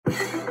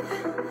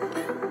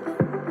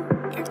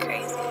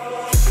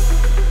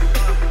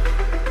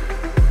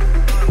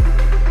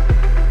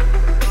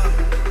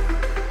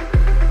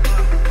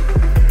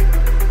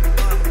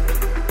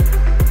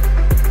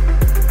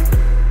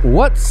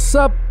What's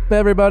up,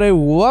 everybody?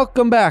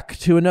 Welcome back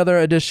to another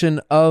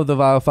edition of the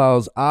Vial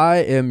Files. I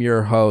am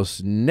your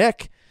host,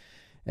 Nick,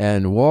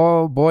 and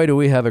whoa, boy, do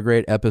we have a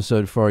great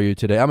episode for you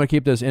today. I'm going to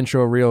keep this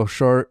intro real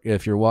short.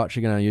 If you're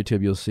watching it on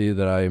YouTube, you'll see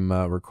that I'm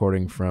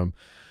recording from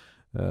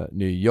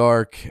New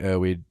York.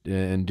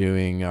 And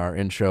doing our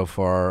intro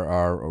for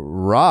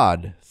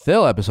our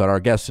Thill episode. Our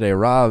guest today,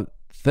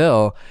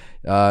 Thill.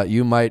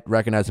 You might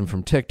recognize him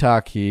from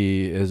TikTok.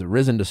 He has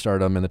risen to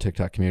stardom in the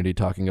TikTok community,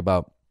 talking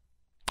about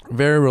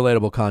very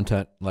relatable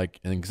content like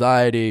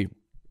anxiety,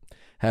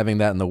 having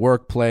that in the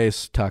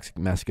workplace, toxic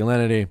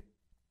masculinity.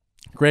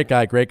 Great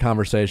guy, great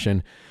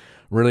conversation.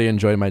 Really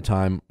enjoyed my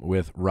time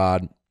with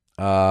Rod.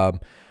 I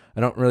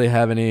don't really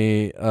have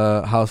any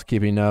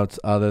housekeeping notes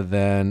other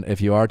than if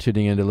you are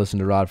tuning in to listen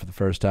to Rod for the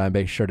first time,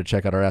 make sure to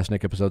check out our Ask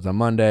Nick episodes on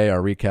Monday,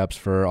 our recaps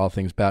for all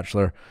things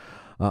Bachelor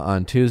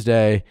on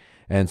Tuesday,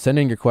 and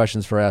sending your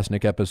questions for Ask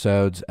Nick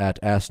episodes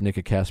at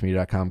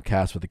asknickacastmedia.com,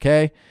 cast with a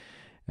K.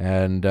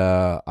 And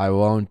I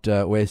won't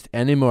waste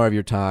any more of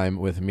your time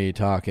with me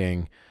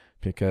talking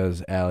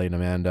because Allie and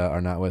Amanda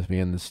are not with me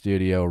in the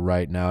studio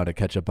right now to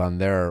catch up on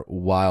their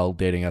wild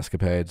dating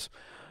escapades.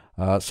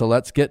 So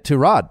let's get to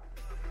Rod.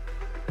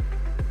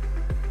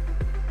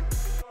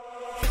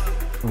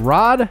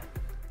 Rod?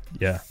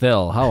 Yeah.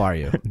 Thill, how are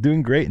you?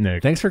 Doing great,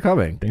 Nick. Thanks for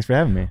coming. Thanks for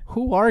having me.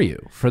 Who are you?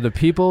 For the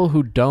people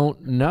who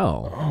don't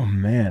know. Oh,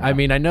 man. I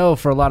mean, I know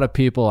for a lot of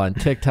people on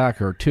TikTok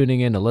who are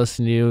tuning in to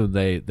listen to you,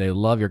 they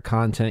love your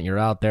content. You're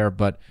out there,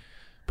 but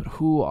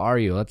who are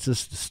you? Let's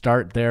just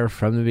start there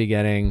from the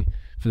beginning.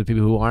 For the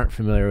people who aren't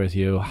familiar with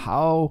you,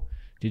 how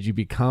did you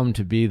become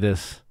to be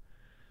this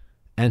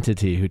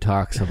entity who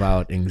talks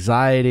about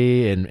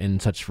anxiety in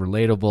such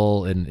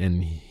relatable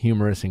and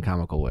humorous and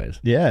comical ways?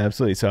 Yeah,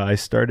 absolutely. So I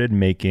started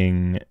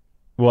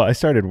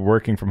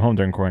working from home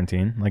during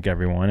quarantine, like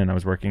everyone, and I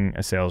was working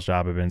a sales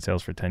job. I've been in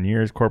sales for 10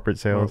 years, corporate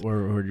sales.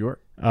 Where did you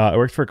work? I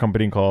worked for a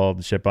company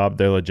called ShipBob.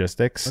 They're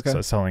logistics, okay.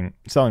 So selling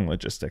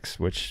logistics,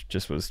 which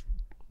just was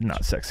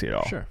not sexy at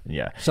all. Sure.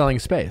 Yeah. Selling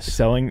space.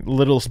 Selling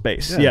little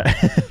space. Yeah.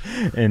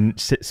 And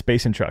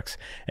space and trucks.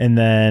 And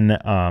then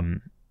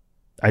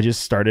I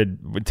just started,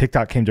 when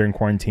TikTok came during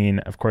quarantine,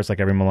 of course, like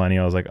every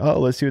millennial, I was like, oh,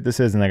 let's see what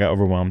this is. And I got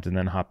overwhelmed and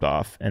then hopped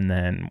off. And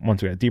then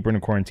once we got deeper into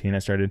quarantine, I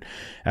started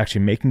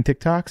actually making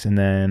TikToks. And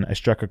then I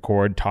struck a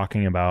chord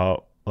talking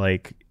about,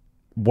 like,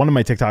 one of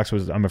my TikToks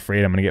was, I'm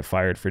afraid I'm going to get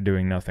fired for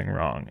doing nothing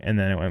wrong. And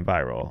then it went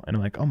viral. And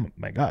I'm like, oh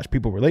my gosh,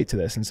 people relate to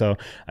this. And so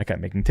I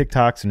kept making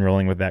TikToks and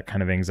rolling with that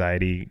kind of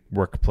anxiety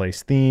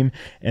workplace theme.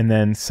 And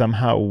then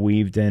somehow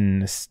weaved in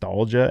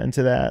nostalgia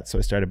into that. So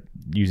I started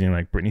using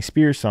like Britney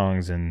Spears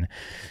songs and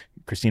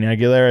Christina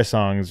Aguilera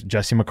songs.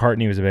 Jesse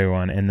McCartney was a big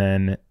one. And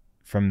then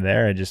from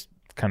there, I just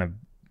kind of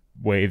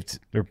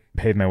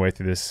paved my way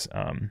through this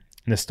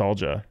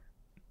nostalgia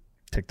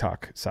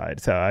TikTok side.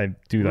 So I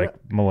do like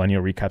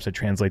millennial recaps. I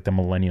translate the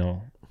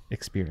millennial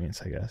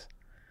experience, I guess.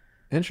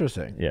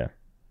 Interesting. Yeah.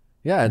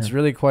 Yeah, it's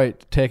really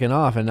quite taken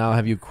off. And now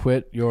have you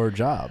quit your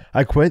job?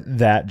 I quit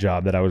that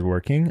job that I was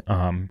working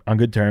on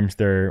good terms.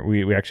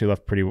 We actually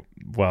left pretty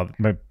well.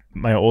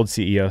 My old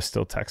CEO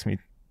still texts me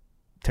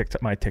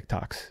my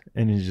TikToks,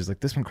 and he's just like,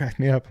 this one cracked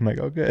me up. I'm like,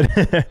 oh, good.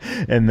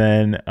 And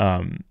then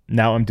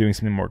now I'm doing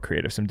something more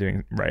creative. So I'm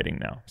doing writing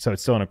now. So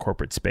it's still in a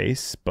corporate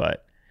space,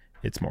 but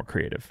it's more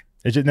creative.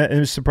 It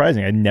was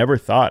surprising. I never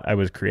thought I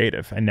was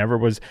creative. I never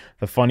was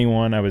the funny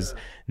one. I was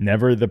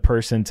never the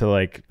person to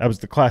like, I was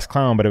the class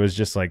clown, but it was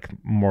just like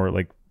more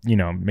like,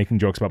 making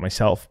jokes about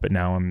myself. But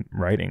now I'm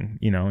writing,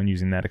 and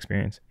using that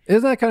experience.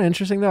 Isn't that kind of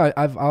interesting though?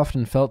 I've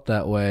often felt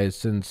that way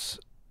since,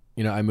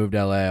 I moved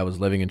to LA. I was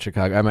living in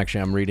Chicago.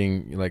 I'm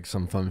reading like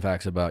some fun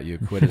facts about you.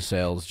 Quit a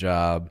sales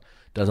job.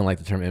 Doesn't like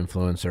the term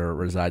influencer,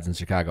 resides in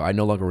Chicago. I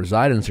no longer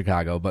reside in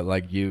Chicago, but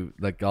like you,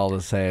 like all the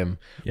same,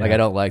 like I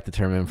don't like the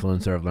term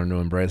influencer. I've learned to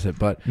embrace it,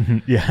 but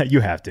yeah, you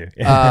have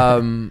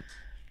to.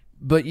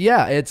 But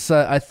yeah, it's,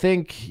 I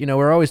think,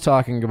 we're always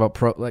talking about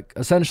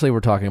essentially we're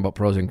talking about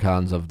pros and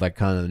cons of like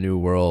kind of the new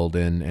world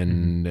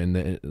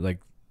and like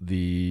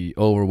the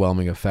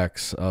overwhelming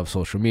effects of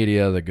social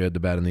media, the good, the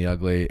bad, and the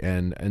ugly.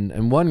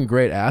 And one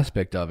great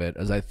aspect of it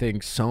is I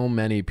think so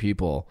many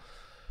people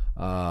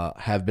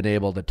have been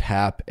able to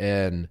tap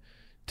in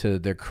to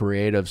their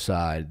creative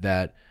side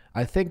that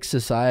I think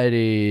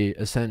society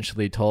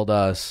essentially told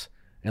us,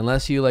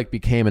 unless you like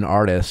became an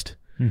artist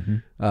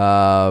and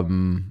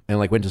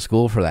like went to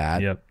school for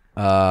that,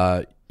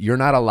 you're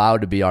not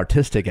allowed to be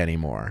artistic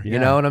anymore. Yeah. You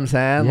know what I'm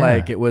saying? Yeah.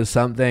 Like it was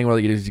something where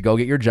you just go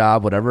get your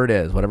job, whatever it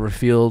is, whatever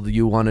field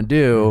you want to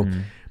do,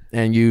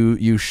 and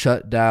you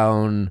shut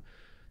down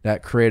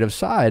that creative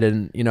side.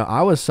 And,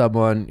 I was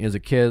someone as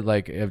a kid,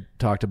 like I've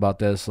talked about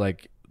this,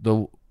 like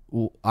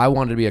I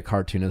wanted to be a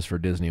cartoonist for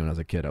Disney when I was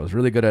a kid. I was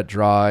really good at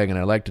drawing and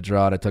I liked to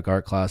draw and I took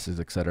art classes,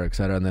 et cetera, et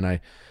cetera. And then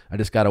I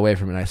just got away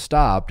from it and I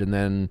stopped. And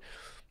then,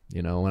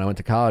 when I went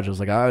to college, I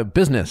was like,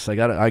 business, I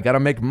gotta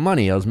make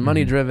money. I was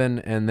money driven.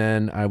 And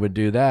then I would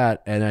do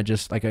that. And I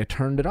just, like, I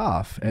turned it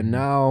off. And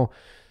now,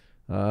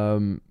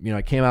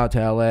 I came out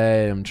to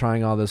LA, I'm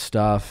trying all this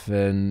stuff,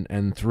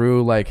 and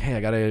through like, hey,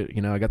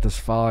 I got this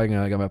following,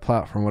 I got my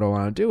platform, what do I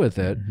want to do with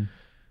it?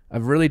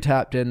 I've really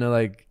tapped into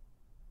like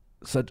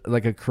such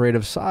like a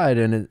creative side,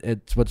 and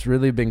it's what's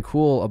really been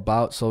cool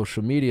about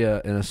social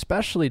media, and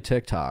especially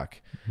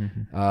TikTok.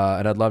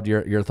 And I'd love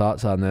your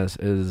thoughts on this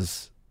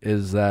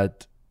is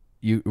that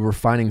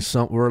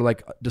we're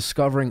like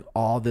discovering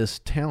all this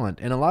talent,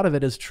 and a lot of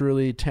it is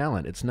truly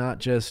talent. It's not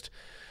just,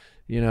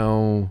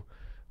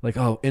 like,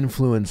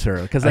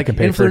 influencer, because like I can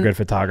pay for a good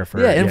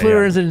photographer. Yeah,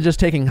 influencers isn't just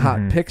taking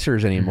hot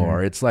pictures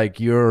anymore. It's like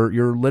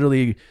you're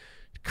literally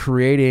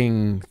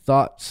creating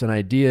thoughts and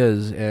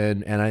ideas,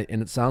 and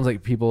it sounds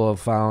like people have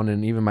found,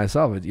 and even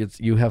myself,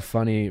 you have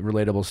funny,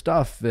 relatable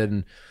stuff,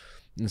 and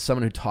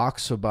someone who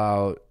talks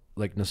about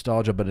like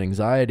nostalgia but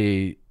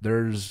anxiety,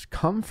 there's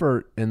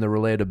comfort in the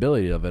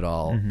relatability of it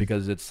all,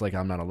 because it's like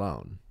I'm not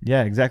alone.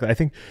 Yeah, exactly. I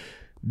think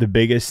the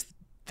biggest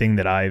thing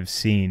that I've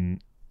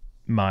seen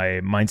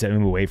my mindset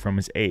move away from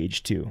is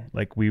age too.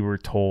 Like we were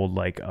told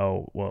like,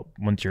 oh, well,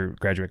 once you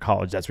graduate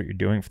college, that's what you're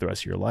doing for the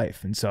rest of your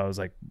life. And so I was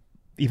like,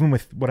 even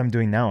with what I'm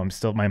doing now, I'm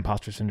still, my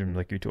imposter syndrome is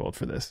like, you're too old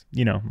for this,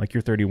 like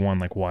you're 31.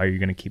 Like, why are you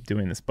going to keep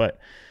doing this? But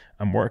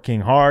I'm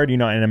working hard,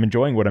 and I'm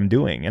enjoying what I'm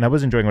doing. And I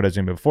was enjoying what I was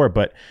doing before,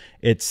 but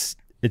it's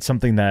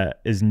something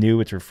that is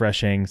new. It's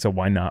refreshing. So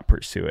why not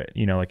pursue it?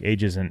 Like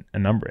age isn't a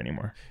number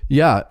anymore.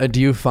 Yeah. Do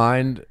you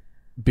find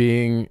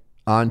being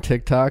on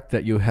TikTok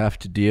that you have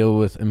to deal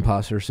with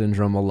imposter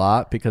syndrome a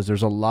lot, because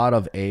there's a lot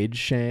of age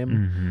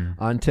shame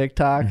on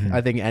TikTok?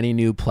 I think any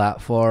new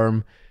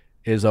platform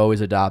is always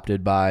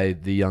adopted by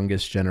the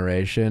youngest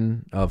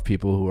generation of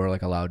people who are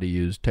like allowed to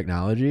use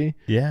technology.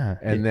 Yeah.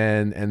 And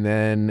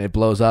then it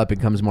blows up,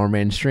 becomes more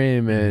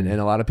mainstream, and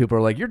a lot of people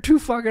are like, you're too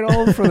fucking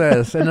old for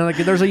this. And then like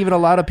there's even a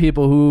lot of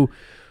people who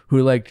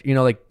like,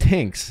 like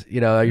Tinks,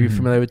 are you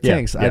familiar with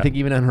Tinks? Yeah. I think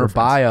even in her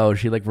bio,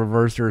 she like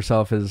reversed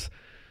herself as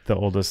the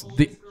oldest.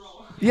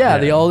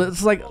 The oldest.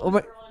 It's like, oh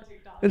my,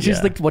 and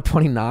she's like, what,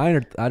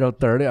 29 or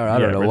 30 or I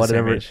don't know,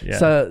 whatever.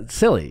 So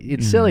silly.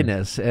 It's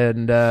silliness.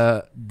 And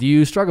do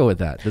you struggle with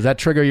that? Does that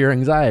trigger your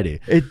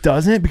anxiety? It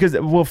doesn't, because,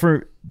 well,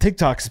 for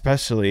TikTok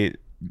especially,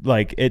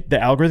 like the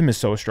algorithm is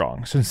so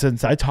strong. So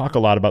since I talk a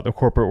lot about the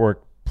corporate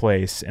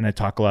workplace and I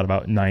talk a lot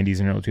about 90s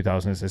and early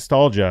 2000s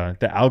nostalgia,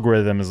 the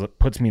algorithm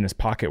puts me in this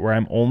pocket where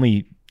I'm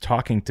only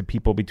talking to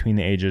people between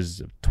the ages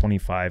of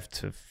 25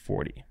 to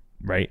 40.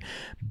 Right.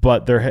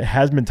 But there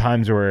has been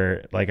times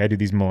where like I do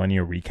these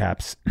millennial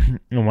recaps,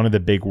 and one of the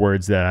big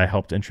words that I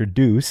helped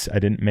introduce, I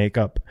didn't make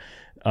up,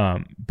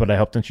 but I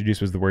helped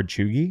introduce was the word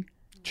chuggy.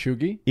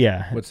 Chuggy?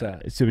 Yeah. What's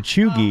that? So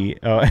chuggy,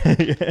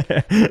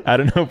 I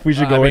don't know if we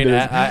should go into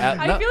this. I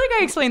feel like I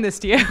explained this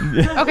to you.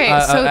 Okay,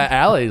 so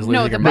Allie's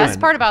no, the best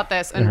part about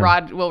this, and Uh-huh.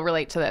 Rod will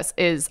relate to this,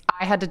 is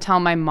I had to tell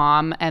my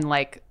mom and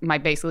like my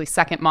basically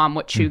second mom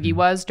what chuggy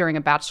was during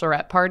a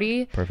bachelorette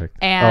party. Perfect.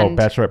 And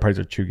bachelorette parties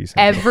are chuggy.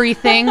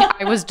 everything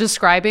I was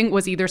describing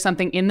was either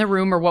something in the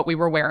room or what we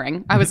were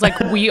wearing. I was like,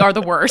 we are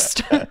the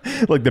worst.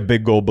 Like the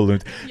big gold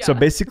balloons. So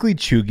basically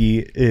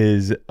chuggy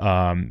is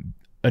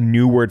a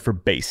new word for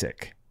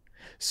basic.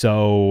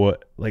 So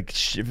like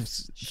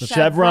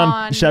chevron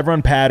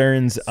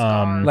patterns,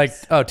 Scarves.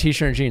 like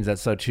t-shirt and jeans.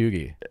 That's so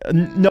chuggy.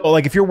 no,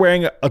 like if you're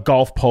wearing a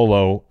golf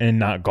polo and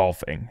not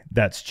golfing,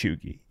 that's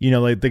chuggy.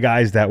 Like the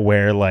guys that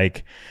wear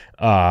like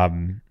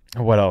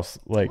what else,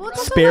 like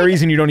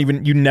Sperry's, and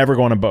you never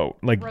go on a boat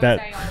like Rosé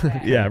that. all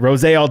day. Yeah,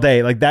 rosé all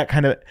day, like that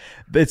kind of.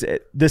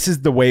 This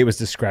is the way it was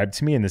described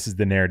to me, and this is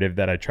the narrative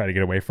that I try to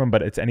get away from.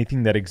 But it's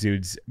anything that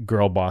exudes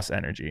girl boss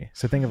energy.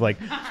 So think of like,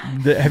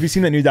 have you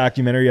seen that new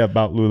documentary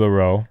about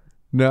LuLaRoe?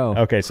 No.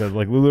 Okay, so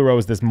like LuLaRoe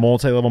is this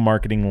multi-level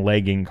marketing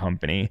legging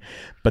company,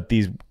 but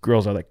these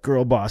girls are like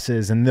girl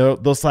bosses, and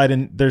they'll slide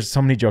in. There's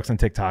so many jokes on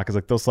TikTok. It's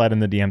like they'll slide in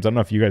the DMs. I don't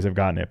know if you guys have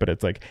gotten it, but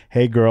it's like,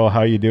 hey girl,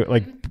 how you do?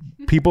 Like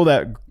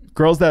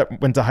girls that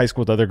went to high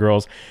school with other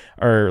girls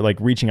are like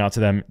reaching out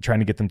to them, trying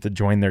to get them to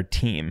join their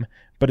team.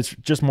 But it's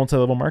just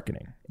multi-level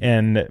marketing,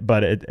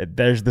 but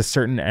there's this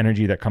certain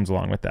energy that comes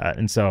along with that.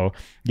 And so,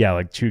 yeah,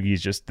 like chuggy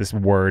is just this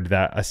word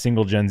that a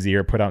single Gen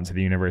Zer put out into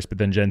the universe, but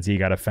then Gen Z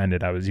got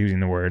offended I was using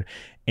the word,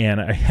 and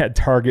I had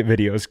target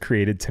videos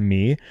created to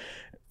me,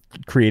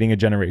 creating a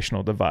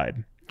generational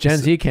divide. Gen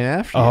Z came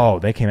after you. Oh,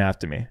 they came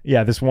after me.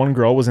 Yeah, this one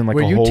girl was in like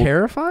Were a you whole...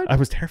 terrified? I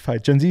was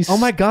terrified. Gen Z. Oh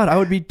my God, I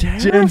would be Gen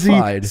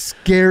terrified. Z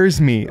scares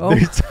me. Oh.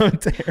 They're so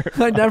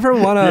terrified. I never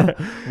want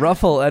to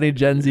ruffle any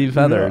Gen Z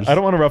feathers. No, I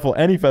don't want to ruffle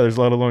any feathers,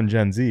 let alone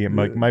Gen Z. I'm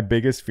like, my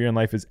biggest fear in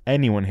life is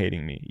anyone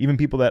hating me. Even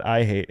people that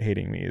I hate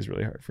hating me is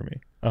really hard for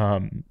me.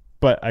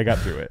 But I got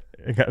through it.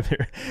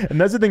 And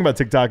that's the thing about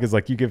TikTok is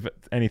like you give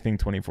anything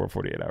 24,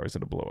 48 hours,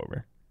 it'll blow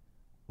over.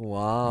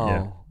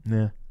 Wow.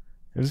 Yeah.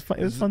 It was fun.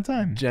 It was a fun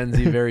time. Gen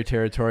Z very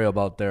territorial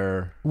about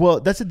their. Well,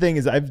 that's the thing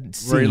is I've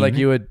seen. Were like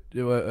you would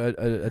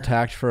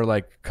attacked for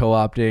like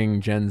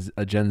co-opting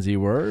a Gen Z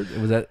word?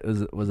 Was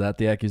that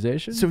the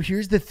accusation? So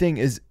here's the thing: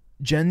 is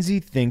Gen Z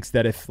thinks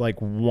that if like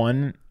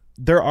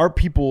there are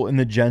people in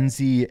the Gen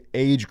Z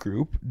age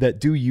group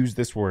that do use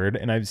this word,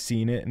 and I've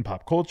seen it in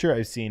pop culture,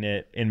 I've seen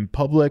it in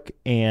public,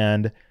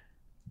 and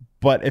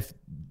But if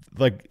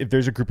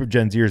there's a group of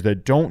Gen Zers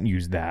that don't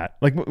use that,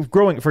 like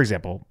growing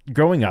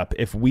up,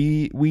 if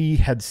we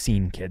had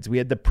scene kids, we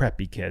had the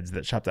preppy kids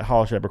that shopped at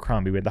Hollister,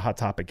 Abercrombie, we had the Hot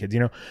Topic kids,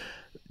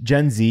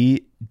 Gen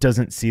Z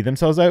doesn't see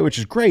themselves that way, which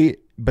is great.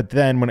 But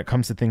then when it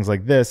comes to things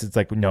like this, it's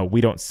like, no,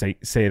 we don't say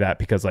that,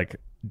 because like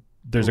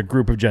there's a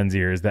group of Gen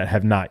Zers that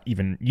have not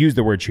even used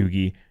the word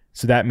chuggy.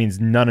 So that means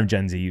none of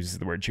Gen Z uses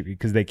the word chuggy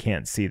because they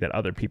can't see that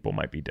other people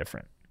might be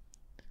different.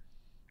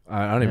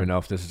 I don't even know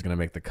if this is going to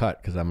make the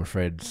cut, because I'm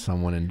afraid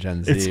someone in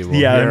Gen Z will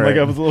yeah, hear like it.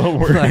 I was a little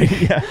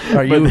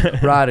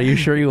worried. Rod, are you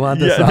sure you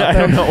want this yeah, out I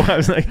there? don't know. I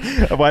was like,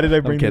 why did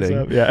I bring this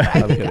up? Yeah.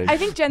 I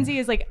think Gen Z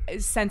is like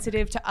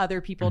sensitive to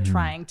other people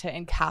trying to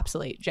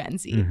encapsulate Gen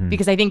Z,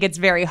 because I think it's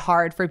very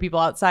hard for people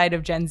outside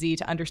of Gen Z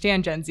to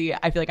understand Gen Z.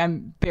 I feel like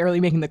I'm barely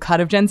making the cut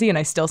of Gen Z, and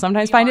I still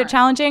sometimes find it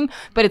challenging.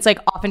 But it's like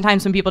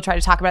oftentimes when people try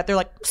to talk about it, they're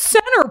like,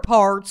 center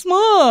parts,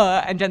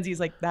 and Gen Z is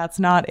like, that's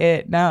not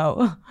it.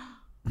 No.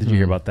 Did you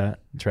hear about that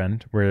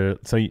trend where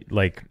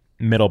like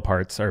middle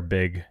parts are a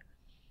big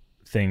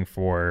thing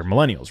for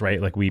millennials,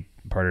 right? Like we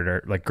parted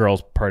our, like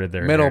girls parted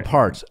their middle hair.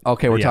 parts.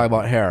 Okay, we're talking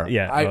about hair.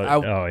 Yeah.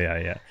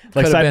 Yeah.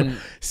 Like been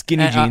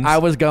skinny jeans. I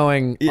was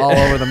going all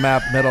over the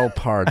map. Middle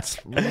parts.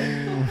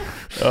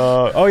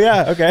 Oh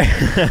yeah.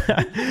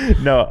 Okay.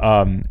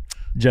 No.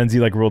 Gen Z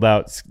like ruled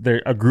out.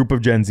 A group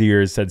of Gen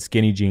Zers said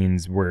skinny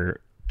jeans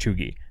were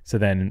chuggy. So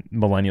then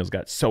millennials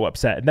got so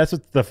upset. And that's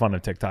what the fun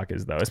of TikTok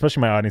is, though.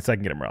 Especially my audience, I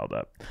can get them riled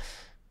up.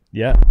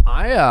 Yeah.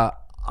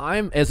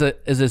 I'm as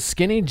a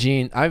skinny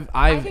jean.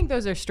 I think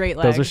those are straight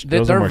legs.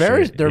 They're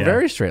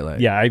very straight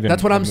legs. Yeah,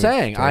 that's what I'm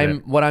saying.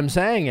 What I'm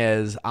saying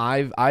is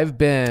I've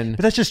been.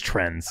 But that's just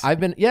trends. I've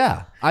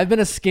been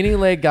a skinny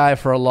leg guy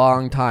for a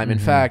long time. In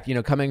fact,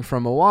 coming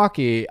from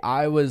Milwaukee,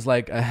 I was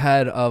like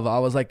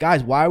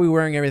guys, why are we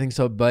wearing everything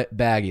so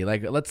baggy?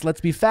 Like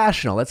let's be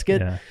fashionable. Let's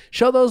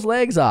show those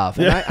legs off.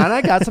 And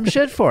I got some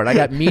shit for it. I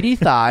got meaty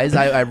thighs.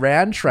 I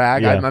ran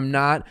track.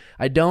 Yeah.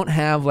 I don't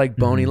have like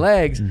bony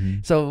legs.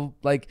 So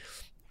like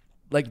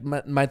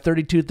my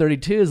 32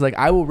 is like,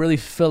 I will really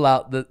fill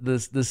out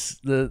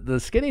the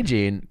skinny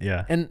jean,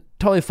 and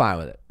totally fine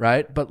with it,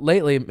 right? But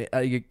lately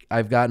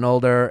I've gotten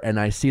older, and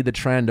I see the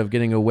trend of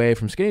getting away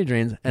from skinny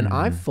jeans, and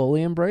I'm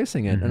fully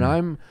embracing it, and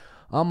I'm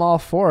all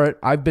for it.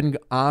 I've been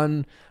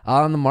on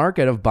the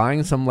market of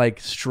buying some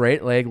like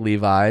straight leg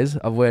Levi's,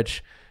 of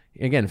which,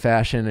 again,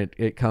 fashion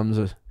it comes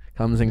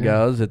and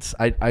goes.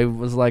 I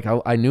was like,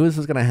 I knew this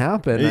was going to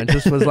happen. I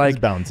just was like,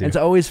 it's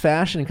always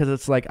fashion, because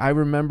it's like, I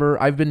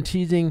remember I've been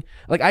teasing,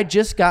 like I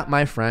just got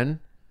my friend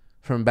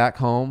from back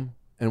home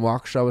in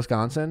Waukesha,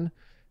 Wisconsin,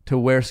 to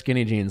wear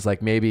skinny jeans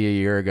like maybe a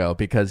year ago,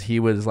 because he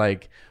was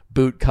like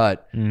boot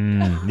cut, for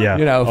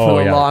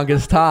the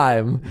longest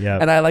time. Yeah.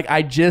 And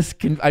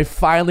I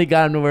finally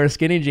got him to wear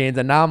skinny jeans,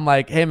 and now I'm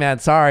like, hey man,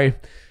 sorry.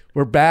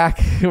 We're back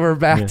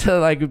to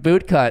like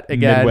boot cut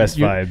again. Midwest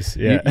vibes.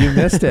 Yeah. You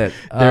missed it.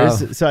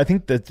 So I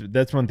think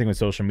that's one thing with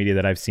social media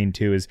that I've seen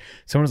too, is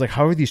someone's like,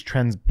 how are these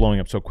trends blowing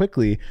up so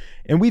quickly?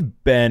 And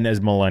we've been, as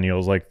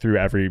millennials, like through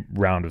every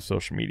round of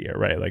social media,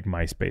 right? Like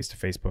MySpace to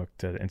Facebook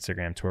to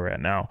Instagram to where we're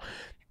at now.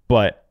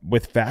 But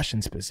with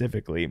fashion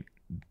specifically,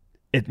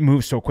 it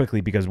moves so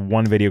quickly because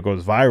one video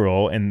goes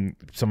viral and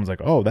someone's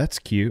like, oh, that's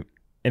cute.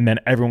 And then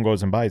everyone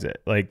goes and buys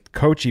it. Like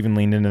Coach even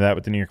leaned into that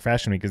with the New York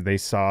Fashion Week, because they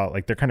saw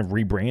like they're kind of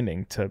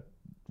rebranding to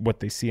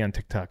what they see on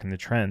TikTok and the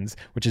trends,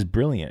 which is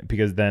brilliant,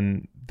 because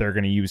then they're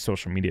going to use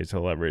social media to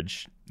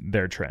leverage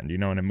their trend,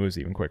 and it moves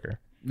even quicker.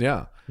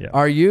 Yeah.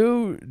 Are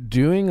you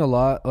doing a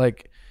lot?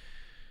 Like,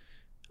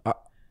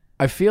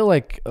 I feel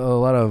like a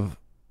lot of,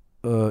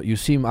 you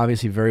seem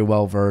obviously very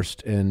well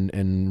versed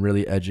and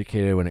really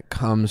educated when it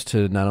comes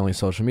to not only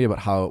social media, but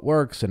how it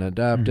works and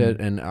adapt it,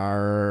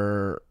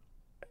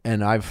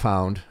 and I've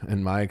found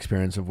in my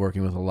experience of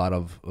working with a lot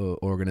of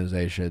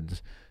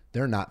organizations,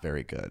 they're not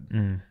very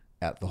good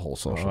at the whole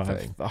social thing.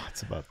 I have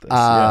thoughts about this.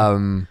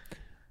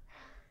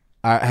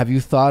 Have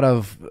you thought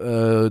of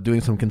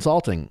doing some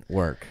consulting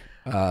work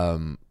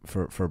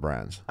for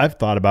brands? I've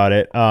thought about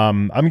it.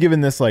 I'm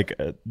giving this like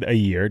a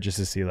year just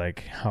to see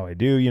like how I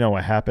do,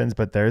 what happens.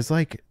 But there's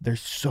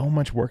so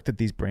much work that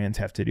these brands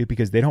have to do,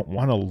 because they don't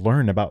want to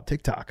learn about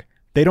TikTok.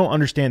 They don't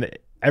understand that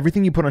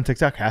everything you put on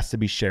TikTok has to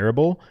be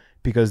shareable,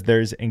 because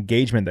there's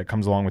engagement that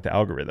comes along with the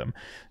algorithm.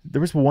 There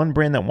was one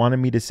brand that wanted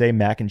me to say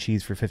mac and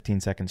cheese for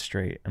 15 seconds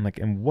straight. I'm like,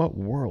 in what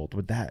world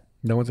would that?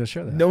 No one's going to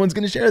share that. No one's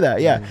going to share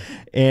that. Yeah.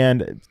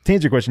 And to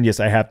answer your question,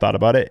 yes, I have thought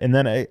about it. And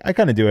then I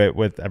kind of do it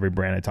with every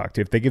brand I talk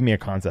to. If they give me a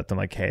concept, I'm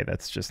like, hey,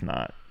 that's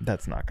not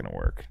going to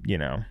work,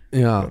 Yeah.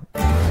 But,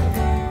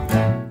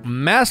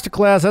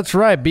 Masterclass, that's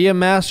right. Be a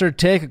master,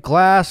 take a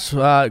class.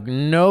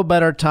 No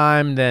better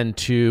time than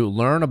to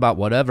learn about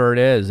whatever it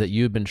is that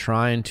you've been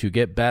trying to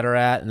get better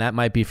at. And that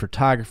might be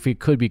photography,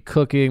 could be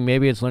cooking.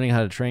 Maybe it's learning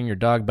how to train your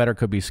dog better,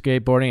 could be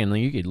skateboarding. And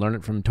you could learn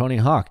it from Tony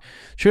Hawk.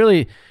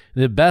 Surely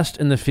The best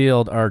in the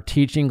field are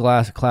teaching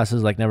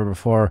classes like never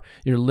before.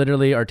 You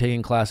literally are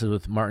taking classes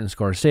with Martin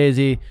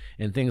Scorsese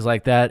and things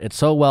like that. It's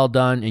so well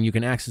done, and you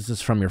can access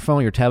this from your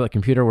phone, your tablet,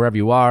 computer, wherever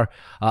you are.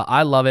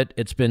 I love it.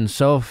 It's been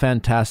so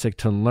fantastic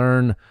to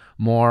learn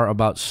more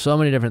about so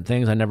many different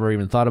things I never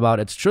even thought about.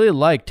 It's truly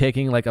like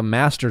taking like a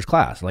master's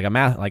class, like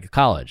a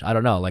college. I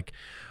don't know, like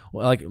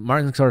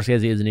Martin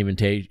Scorsese isn't even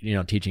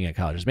teaching at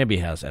colleges. Maybe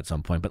he has at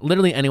some point, but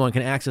literally anyone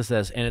can access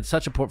this, and it's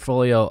such a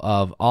portfolio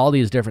of all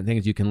these different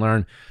things you can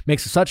learn.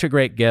 Makes it such a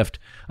great gift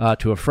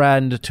to a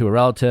friend, to a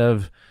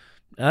relative,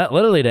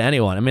 literally to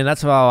anyone. I mean,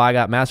 that's how I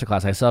got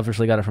Masterclass. I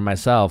selfishly got it for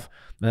myself,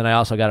 and then I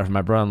also got it from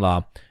my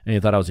brother-in-law, and he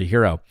thought I was a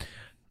hero.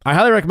 I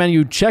highly recommend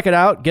you check it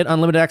out. Get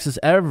unlimited access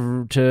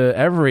to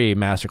every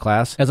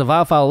masterclass. As a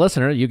Viall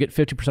listener, you get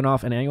 50%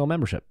 off an annual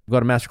membership. Go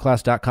to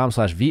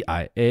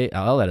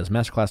masterclass.com/VIALL. That is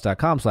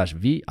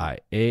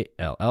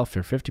masterclass.com/VIALL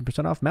for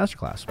 50% off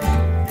masterclass.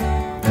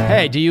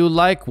 Hey, do you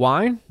like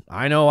wine?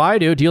 I know I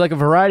do. Do you like a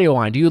variety of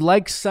wine? Do you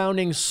like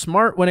sounding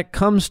smart when it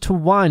comes to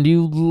wine? Do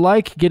you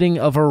like getting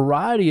a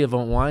variety of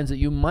wines that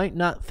you might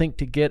not think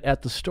to get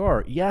at the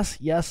store? Yes,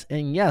 yes,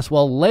 and yes.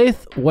 Well,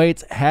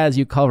 Laithwaite's has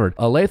you covered.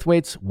 A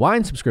Laithwaite's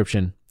wine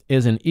subscription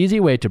is an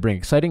easy way to bring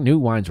exciting new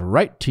wines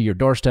right to your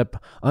doorstep.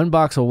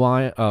 Unbox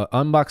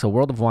a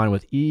world of wine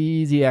with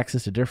easy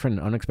access to different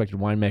and unexpected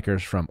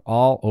winemakers from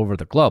all over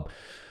the globe.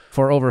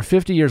 For over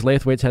 50 years,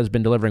 Laithwaite's has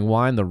been delivering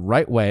wine the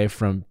right way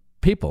from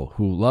people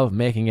who love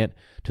making it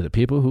to the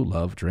people who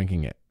love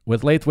drinking it.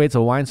 With Laithwaite's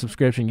a wine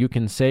subscription, you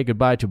can say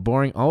goodbye to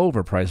boring,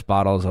 overpriced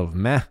bottles of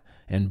meh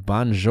and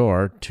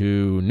bonjour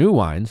to new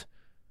wines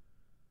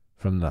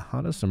from the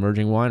hottest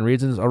emerging wine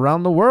regions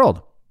around the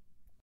world.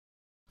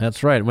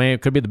 That's right.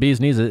 It could be the bee's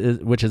knees,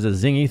 which is a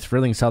zingy,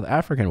 thrilling South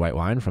African white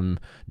wine from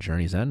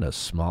Journey's End, a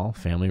small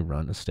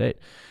family-run estate.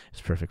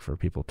 It's perfect for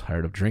people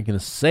tired of drinking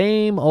the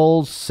same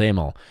old, same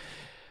old.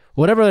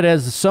 Whatever it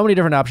is, so many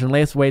different options.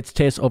 Laithwaite's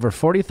tastes over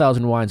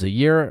 40,000 wines a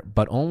year,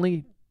 but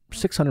only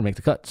 600 make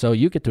the cut. So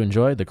you get to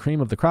enjoy the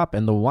cream of the crop,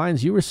 and the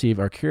wines you receive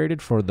are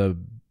curated for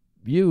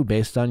you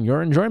based on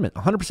your enjoyment.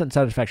 100%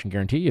 satisfaction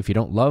guarantee. If you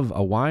don't love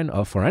a wine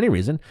for any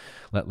reason,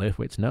 let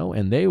Laithwaite's know,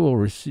 and you'll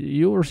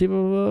receive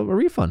a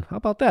refund. How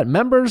about that?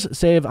 Members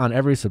save on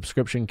every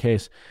subscription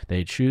case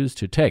they choose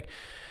to take.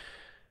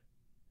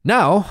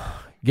 Now,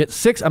 get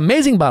 6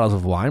 amazing bottles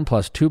of wine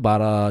plus 2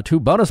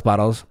 bonus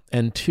bottles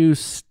and 2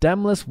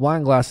 stemless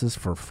wine glasses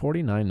for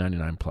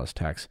 $49.99 plus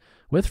tax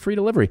with free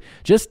delivery.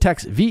 Just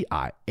text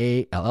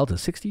VIALL to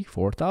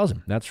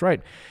 64,000. That's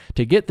right.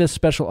 To get this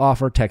special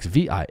offer, text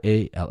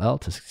VIALL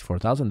to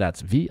 64,000.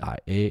 That's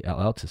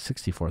VIALL to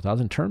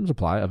 64,000. Terms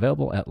apply.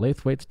 Available at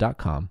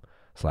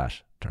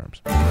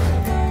laithwaites.com/terms.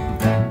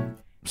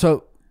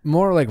 So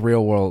more like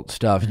real world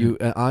stuff. You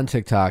on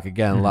TikTok,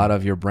 again, a lot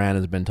of your brand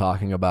has been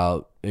talking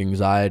about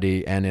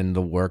anxiety and in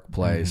the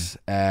workplace.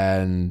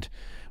 And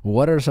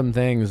what are some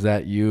things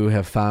that you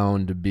have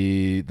found to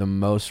be the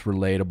most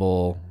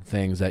relatable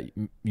things that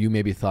you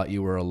maybe thought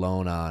you were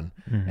alone on,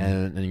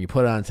 and you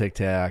put it on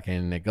TikTok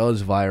and it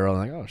goes viral,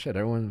 and like, oh shit,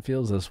 everyone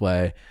feels this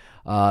way,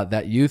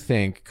 that you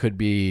think could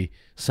be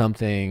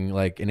something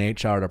like an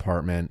HR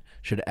department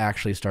should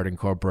actually start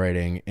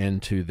incorporating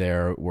into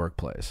their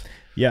workplace?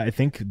 Yeah, I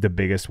think the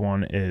biggest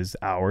one is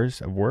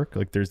hours of work.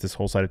 Like there's this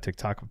whole side of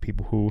TikTok of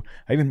people who,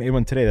 I even made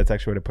one today, that's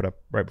actually what I put up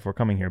right before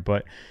coming here,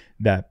 but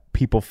that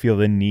people feel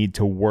the need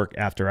to work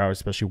after hours,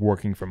 especially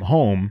working from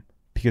home,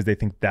 because they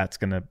think that's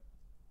going to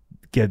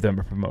give them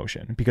a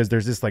promotion. Because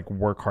there's this like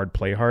work hard,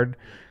 play hard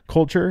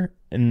culture,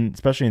 and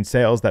especially in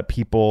sales, that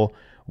people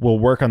will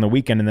work on the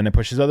weekend and then it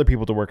pushes other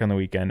people to work on the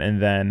weekend,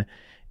 and then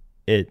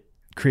it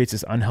creates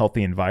this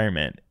unhealthy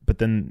environment. But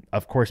then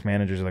of course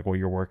managers are like, well,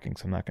 you're working,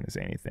 so I'm not going to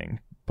say anything.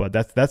 But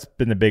that's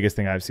been the biggest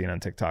thing I've seen on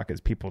TikTok,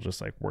 is people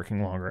just like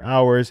working longer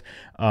hours,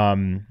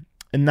 and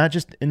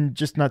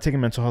just not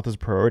taking mental health as a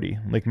priority.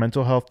 Like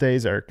mental health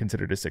days are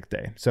considered a sick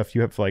day. So if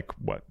you have like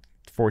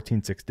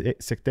 14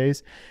 sick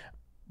days,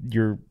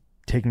 you're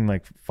taking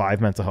like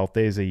 5 mental health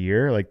days a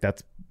year. Like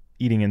that's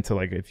eating into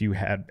like if you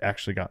had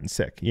actually gotten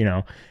sick,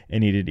 and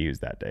needed to use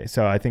that day.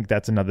 So I think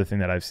that's another thing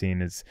that I've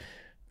seen is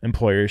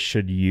employers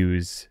should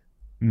use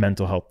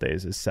mental health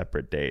days as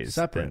separate days.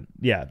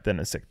 Than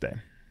a sick day.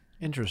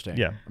 Interesting.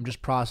 Yeah. I'm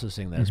just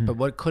processing this. But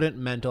what couldn't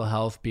mental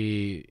health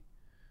be?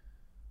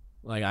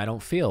 Like, I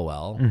don't feel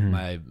well.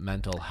 My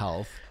mental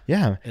health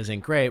isn't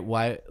great.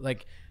 Why?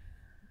 Like,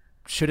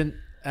 shouldn't,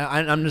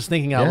 I'm just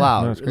thinking out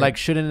loud. Like,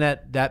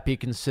 shouldn't that be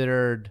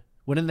considered,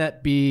 wouldn't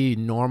that be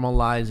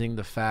normalizing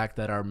the fact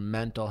that our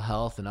mental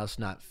health and us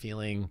not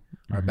feeling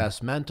our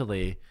best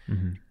mentally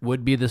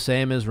would be the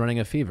same as running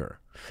a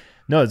fever?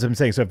 No, that's what I'm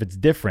saying. So if it's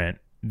different,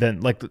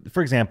 then like,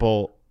 for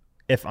example,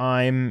 if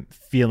I'm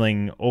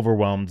feeling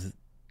overwhelmed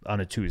on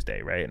a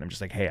Tuesday, right? And I'm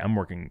just like, hey, I'm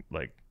working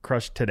like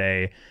crushed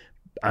today.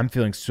 I'm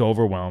feeling so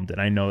overwhelmed,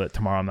 and I know that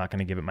tomorrow I'm not going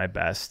to give it my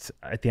best.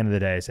 At the end of the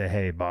day, I say,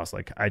 hey, boss,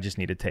 like I just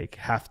need to take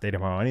half day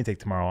tomorrow. I need to take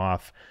tomorrow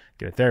off,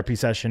 get a therapy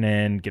session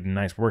in, get a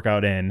nice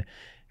workout in.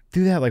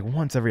 Do that like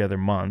once every other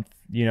month,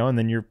 and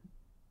then you're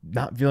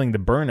not feeling the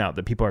burnout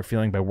that people are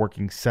feeling by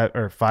working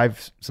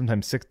 5,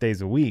 sometimes 6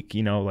 days a week,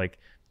 you know, like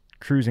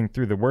cruising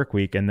through the work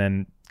week and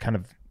then kind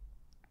of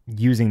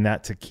using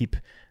that to keep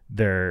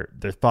their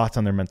thoughts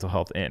on their mental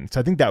health in. So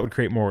I think that would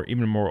create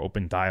even more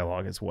open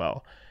dialogue as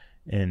well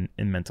in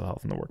mental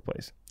health in the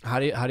workplace. How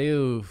do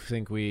you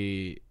think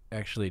we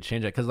actually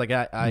change it? Because like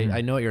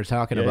I know what you're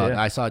talking about.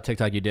 Yeah. I saw a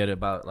TikTok you did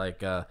about like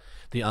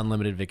the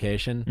unlimited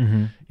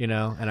vacation, you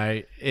know,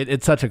 and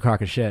it's such a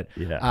crock of shit.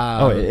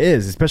 Yeah. It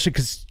is, especially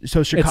because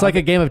Chicago, it's like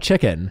a game of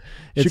chicken.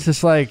 It's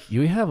just like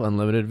you have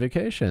unlimited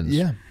vacations.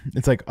 Yeah.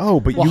 It's like,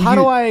 but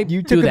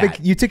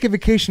you took a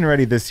vacation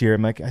already this year.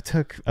 I'm like, I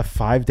took a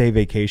 5-day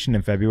vacation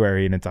in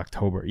February and it's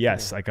October.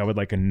 Yes, like I would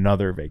like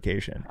another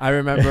vacation. I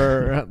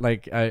remember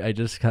like I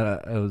just kind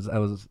of I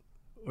was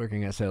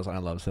working at sales. I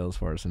love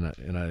Salesforce,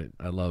 and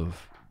I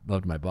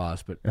loved my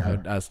boss. But I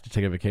would ask to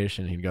take a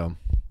vacation. He'd go,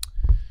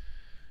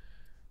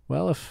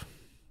 "Well, if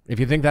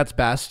you think that's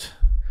best."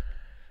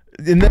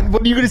 And then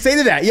what are you going to say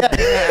to that?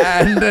 Yeah,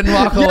 and then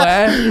walk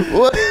away.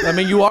 I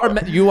mean, you are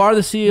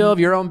the CEO of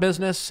your own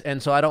business,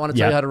 and so I don't want to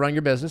tell you how to run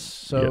your business.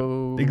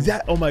 So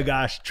exactly. Oh my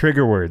gosh,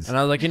 trigger words. And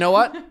I was like, you know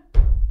what?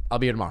 I'll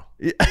be here tomorrow.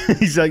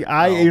 He's like,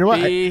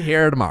 I'll be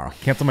here tomorrow.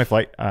 Cancel my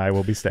flight. I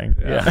will be staying.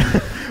 Yeah.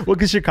 Well,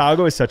 because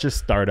Chicago is such a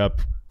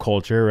startup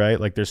culture, right?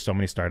 Like there's so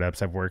many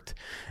startups I've worked.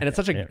 And it's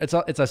such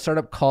it's a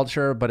startup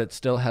culture, but it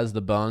still has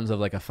the bones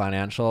of like a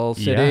financial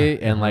city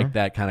and like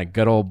that kind of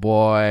good old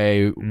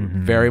boy,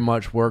 very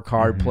much work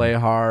hard, play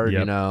hard,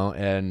 you know,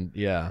 and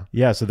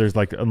yeah. So there's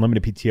like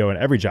unlimited PTO in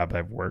every job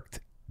I've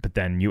worked. But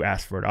then you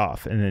ask for it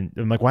off, and then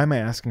I'm like, why am I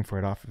asking for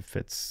it off if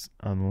it's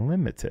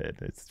unlimited?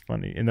 It's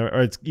funny, or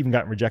it's even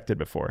gotten rejected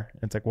before.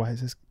 And it's like, why is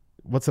this?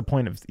 What's the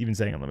point of even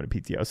saying unlimited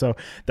PTO? So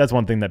that's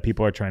one thing that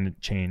people are trying to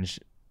change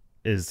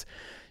is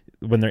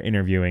when they're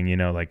interviewing, you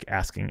know, like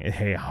asking,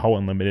 hey, how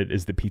unlimited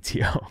is the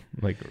PTO?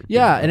 Like,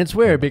 and it's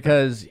weird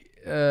because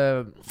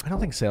I don't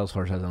think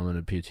Salesforce has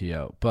unlimited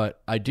PTO,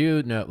 but I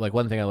do know, like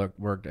one thing I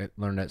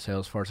learned at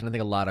Salesforce, and I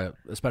think a lot of,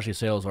 especially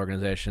sales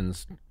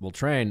organizations will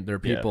train their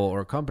people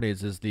or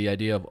companies, is the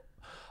idea of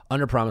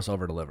under promise,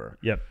 over deliver.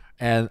 Yep.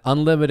 And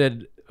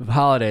unlimited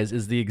holidays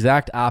is the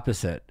exact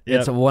opposite.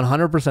 It's a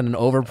 100% an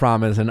over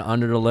promise and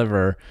under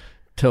deliver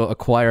to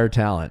acquire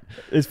talent.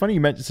 It's funny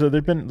you mentioned, so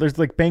there's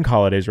like bank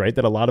holidays, right,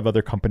 that a lot of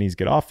other companies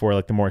get off for,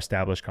 like the more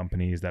established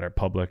companies that are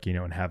public, you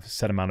know, and have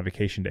set amount of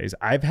vacation days.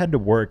 I've had to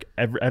work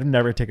I've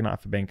never taken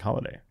off a bank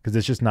holiday because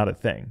it's just not a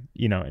thing,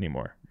 you know,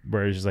 anymore.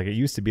 Whereas just like it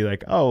used to be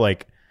like,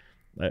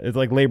 it's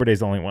like Labor Day's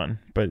the only one,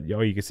 but you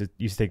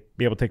used to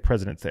be able to take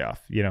President's Day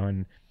off, you know,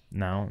 and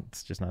now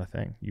it's just not a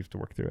thing. You have to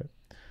work through it.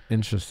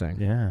 Interesting.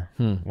 Yeah.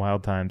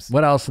 Wild times.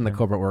 What else in the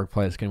corporate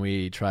workplace can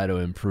we try to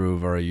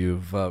improve, or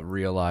you've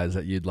realized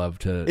that you'd love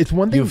to? It's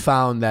one thing you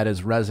found that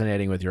is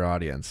resonating with your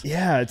audience.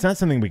 Yeah, it's not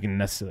something we can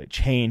necessarily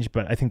change,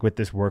 but I think with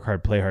this work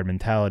hard, play hard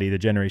mentality, the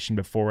generation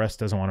before us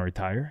doesn't want to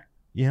retire,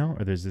 you know,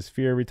 or there's this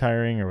fear of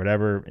retiring or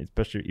whatever,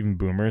 especially even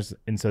boomers.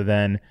 And so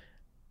then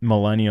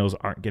millennials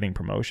aren't getting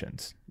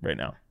promotions right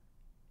now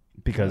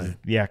because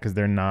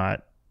they're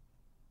not,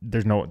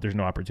 there's no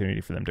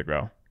opportunity for them to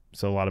grow.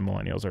 So a lot of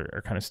millennials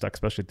are kind of stuck,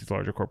 especially at these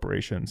larger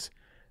corporations,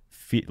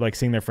 like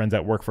seeing their friends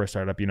at work for a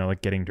startup, you know,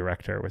 like getting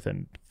director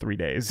within 3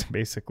 days,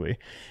 basically.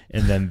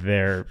 And then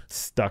they're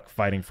stuck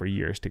fighting for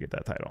years to get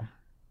that title.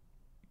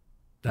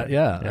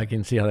 I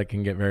can see how that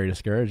can get very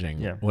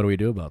discouraging. Yeah. What do we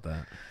do about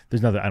that?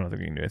 There's nothing. I don't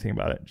think we can do anything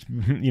about it.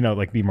 You know,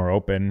 like be more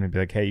open and be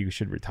like, hey, you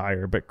should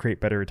retire, but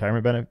create better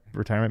retirement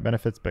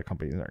benefits. But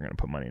companies aren't going to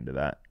put money into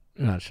that.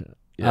 Gotcha.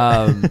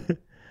 Yeah.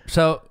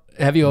 So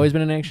have you always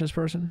been an anxious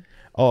person?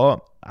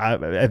 Oh,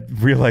 I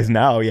realize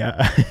now. Yeah.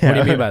 What do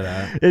you mean by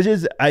that? It's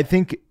just, I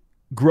think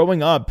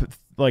growing up,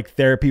 like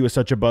therapy was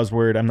such a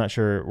buzzword. I'm not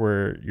sure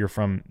where you're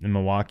from in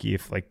Milwaukee,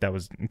 if like that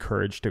was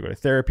encouraged to go to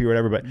therapy or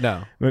whatever, but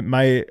no.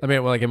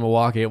 Like in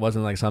Milwaukee, it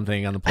wasn't like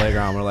something on the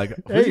playground where like,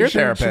 who's hey, your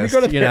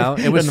therapist? You know,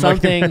 it was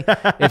something.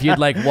 If you'd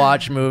like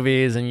watch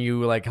movies and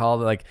you like call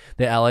like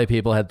the LA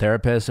people had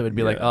therapists, it would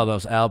be like, oh,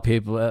 those LA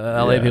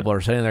people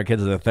are sending their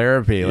kids to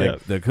therapy,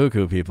 like the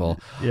cuckoo people,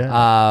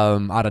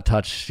 out of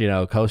touch, you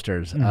know,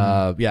 coasters.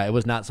 It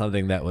was not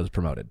something that was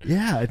promoted.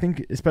 Yeah, I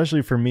think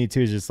especially for me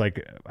too, is just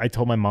like I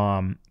told my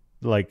mom.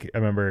 Like I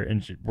remember,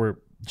 and she loves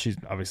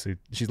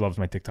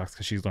my TikToks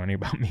because she's learning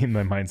about me and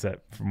my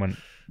mindset from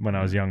when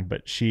I was young.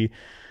 But she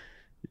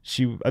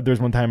there's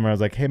one time where I was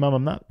like, hey mom,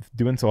 I'm not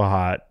doing so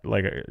hot.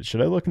 Like,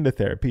 should I look into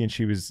therapy? And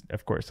she was,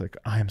 of course, like,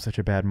 I am such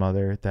a bad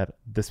mother that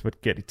this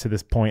would get to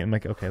this point. I'm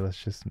like, okay, let's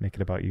just make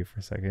it about you for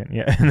a second.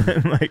 Yeah. And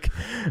then like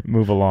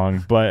move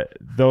along. But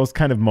those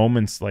kind of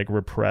moments like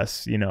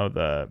repress, you know,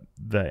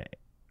 the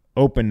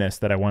openness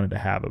that I wanted to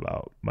have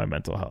about my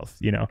mental health,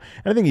 you know.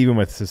 And I think even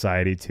with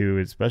society too,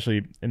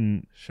 especially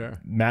in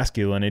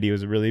masculinity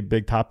was a really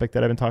big topic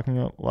that I've been talking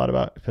a lot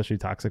about, especially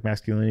toxic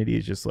masculinity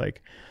is just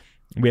like,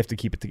 we have to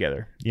keep it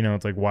together. You know,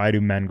 it's like, why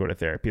do men go to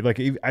therapy? Like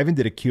I even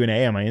did a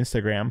Q&A on my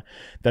Instagram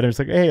that I was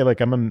like, hey,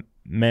 like I'm a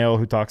male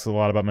who talks a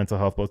lot about mental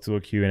health. Let's do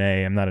a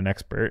Q&A. I'm not an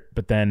expert,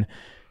 but then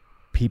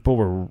people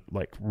were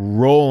like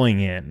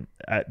rolling in.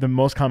 The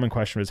most common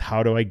question was,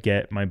 how do I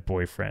get my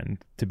boyfriend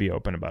to be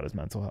open about his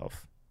mental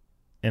health?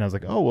 And I was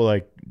like, oh, well,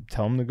 like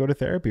tell him to go to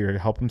therapy or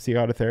help him seek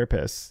out a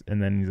therapist.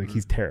 And then he's like,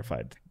 he's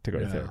terrified to go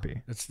to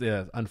therapy.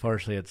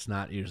 Unfortunately, it's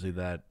not usually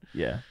that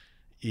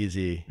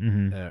easy.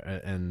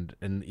 Mm-hmm.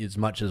 And as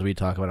much as we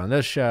talk about on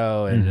this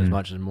show, and as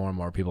much as more and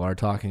more people are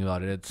talking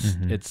about it,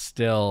 it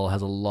still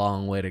has a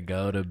long way to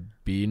go to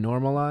be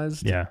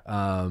normalized. Yeah.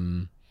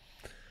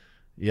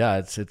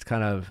 It's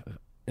kind of,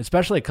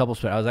 especially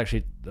couples.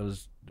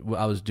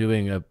 I was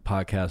doing a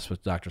podcast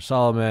with Dr.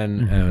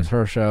 Solomon, and it was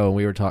her show, and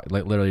we were talking,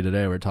 like literally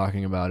today, we were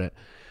talking about it,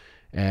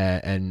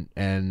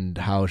 and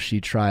how she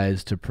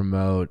tries to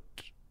promote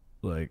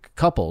like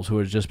couples who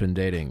have just been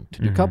dating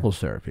to do couples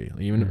therapy.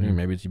 Even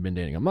maybe you've been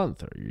dating a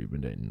month, or you've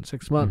been dating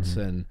 6 months,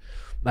 and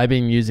I've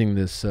been using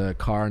this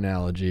car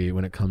analogy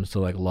when it comes to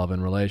like love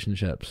and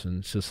relationships, and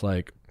it's just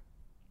like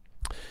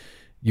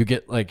you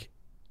get like,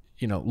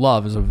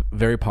 love is a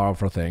very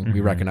powerful thing.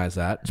 We recognize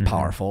that. It's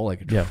powerful.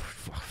 Like, it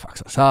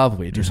fucks us up.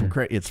 We do some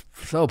crazy. It's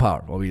so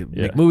powerful. We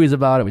make movies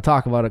about it. We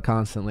talk about it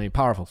constantly.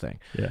 Powerful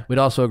thing. Yeah. We'd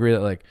also agree that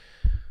like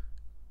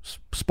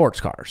sports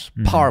cars,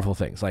 powerful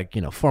things like,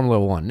 Formula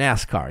One,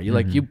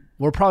 NASCAR.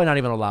 We're probably not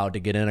even allowed to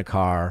get in a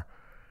car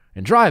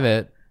and drive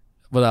it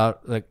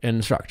without like an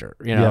instructor,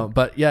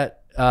 but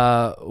yet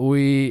no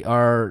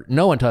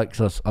one talks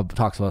to us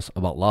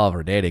about love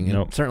or dating.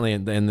 And certainly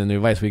and the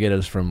advice we get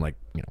is from like,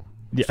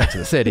 Sex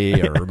and the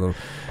City or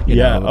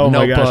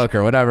Notebook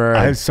or whatever.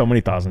 I have so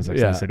many thoughts on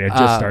Sex and the City. I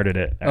just started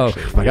it.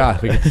 Actually. Oh my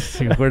God!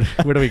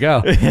 Where do we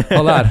go?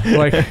 Hold on.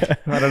 Like,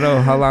 I don't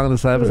know how long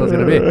this episode's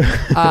gonna be.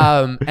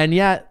 And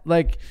yet,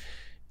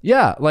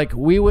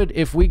 we would,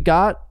 if we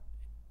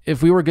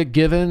were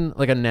given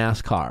like a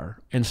NASCAR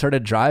and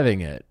started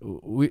driving it,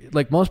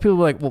 most people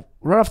were like, well,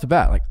 right off the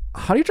bat, like,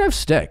 how do you drive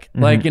stick?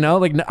 Like, I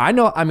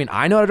know how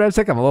to drive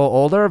stick. I'm a little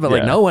older, but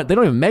like no one, they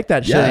don't even make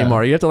that shit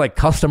anymore. You have to like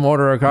custom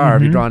order a car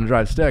if you're trying to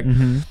drive stick.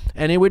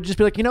 And it would just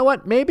be like, you know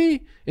what,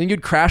 maybe, and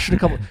you'd crash it a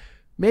couple,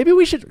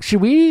 maybe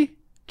should we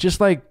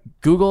just like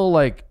Google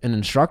like an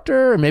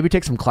instructor and maybe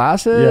take some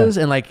classes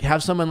and like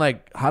have someone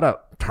like how to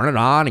turn it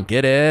on and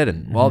get it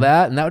and all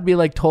that. And that would be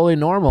like totally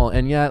normal.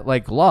 And yet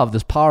like love,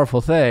 this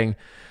powerful thing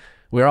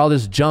we're all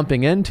just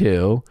jumping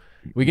into,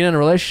 we get in a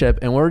relationship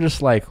and we're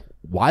just like,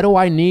 why do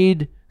I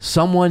need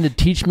someone to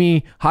teach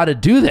me how to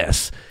do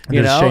this?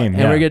 Shame,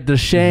 and we get the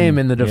shame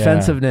and the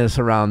defensiveness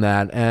around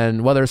that.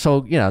 And whether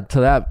to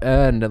that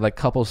end, like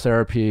couples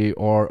therapy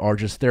or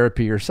just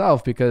therapy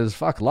yourself, because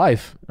fuck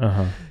life,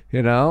 and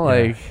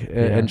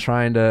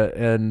trying to,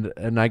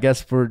 and I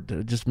guess we're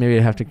just maybe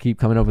have to keep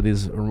coming up with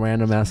these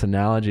random ass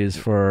analogies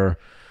for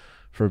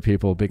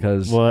people,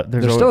 because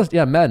there's still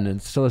men,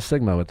 and still a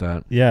stigma with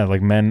that. Yeah.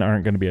 Like men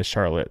aren't going to be a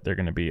Charlotte. They're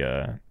going to be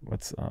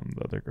what's the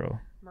other girl?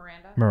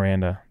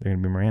 Miranda. They're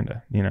gonna be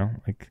Miranda,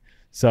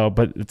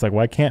 but it's like,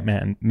 why can't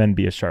men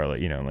be a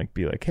Charlotte, like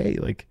be like, hey,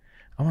 like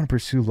I want to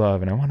pursue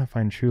love and I want to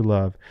find true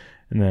love.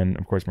 And then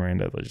of course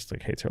Miranda just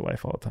like hates her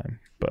life all the time.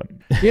 But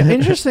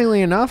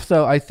interestingly enough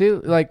though, I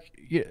feel like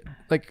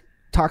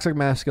toxic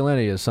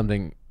masculinity is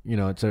something,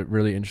 it's a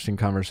really interesting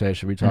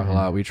conversation. We talk a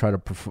lot. We try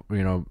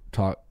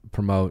to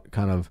promote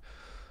kind of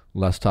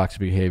less toxic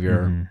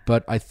behavior,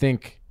 but I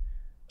think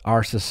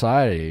our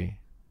society,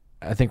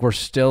 we're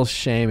still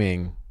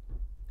shaming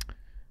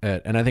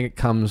it, and I think it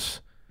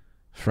comes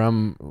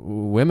from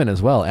women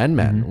as well and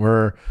men.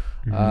 We're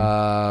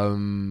I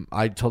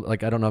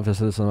don't know if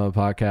this is on the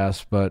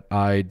podcast, but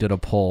I did a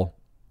poll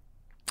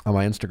on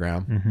my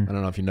Instagram. I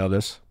don't know if you know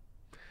this.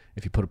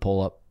 If you put a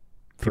poll up,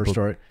 first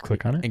story,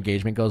 click on it,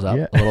 engagement goes up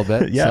a little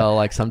bit. So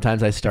like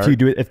sometimes I start. So you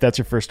do it if that's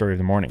your first story of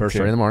the morning. First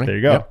story in the morning. There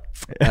you go.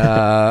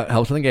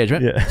 Helps with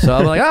engagement. So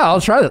I'm like,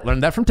 I'll try that.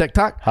 Learned that from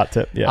TikTok. Hot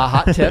tip. Yeah. A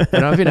hot tip. I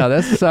don't know if you know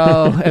this.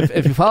 So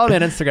if you follow me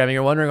on Instagram and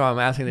you're wondering why I'm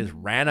asking these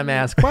random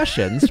ass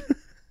questions.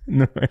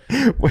 No,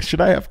 what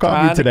should I have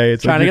coffee today?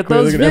 It's trying to get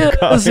those views,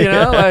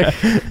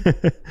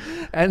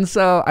 And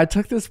so I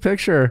took this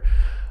picture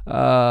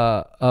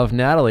of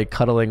Natalie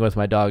cuddling with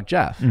my dog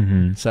Jeff.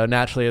 So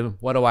naturally,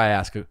 what do I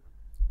ask?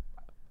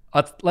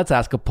 Let's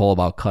ask a poll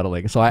about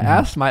cuddling. So I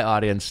asked my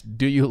audience,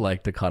 do you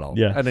like to cuddle?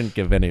 Yeah. I didn't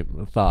give any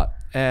thought.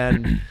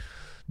 And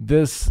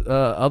this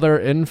other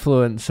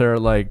influencer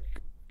like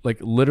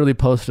literally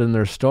posted in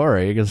their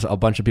story, because a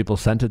bunch of people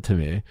sent it to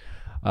me,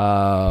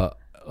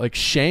 like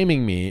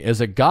shaming me as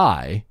a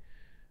guy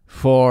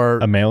for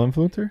a male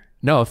influencer.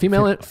 No, a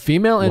female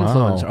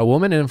influencer, a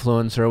woman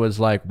influencer was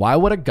like, why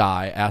would a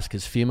guy ask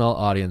his female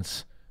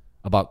audience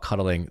about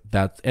cuddling?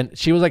 And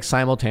she was like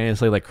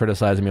simultaneously like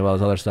criticizing me about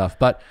this other stuff.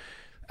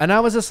 And I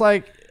was just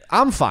like,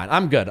 I'm fine.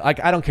 I'm good. Like,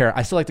 I don't care.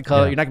 I still like to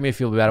cuddle. You're not gonna make me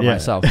feel bad about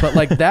myself. But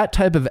like that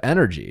type of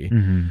energy,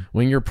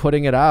 when you're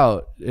putting it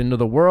out into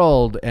the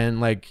world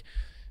and like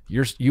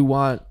you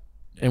want,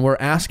 and we're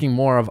asking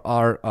more of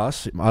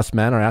us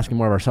men are asking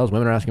more of ourselves,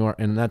 women are asking more,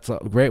 and that's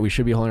great. We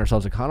should be holding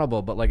ourselves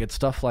accountable, but like it's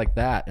stuff like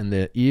that and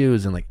the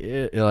ews and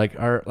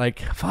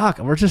fuck,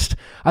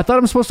 I thought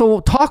I'm supposed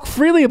to talk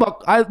freely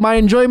about my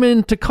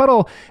enjoyment to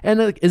cuddle, and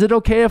like, is it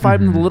okay if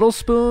I'm the little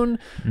spoon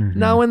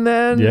now and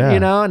then? Yeah. You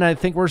know, and I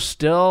think we're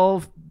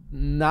still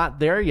not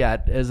there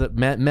yet, as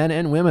men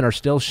and women are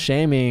still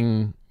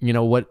shaming, you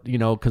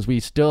know, because we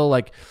still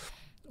like,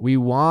 we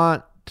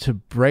want to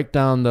break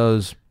down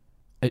those.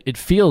 It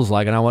feels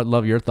like, and I would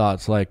love your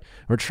thoughts, like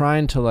we're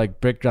trying to like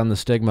break down the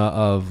stigma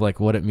of like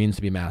what it means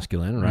to be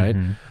masculine, right?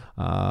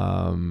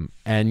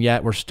 And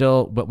yet we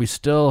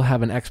still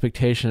have an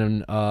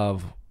expectation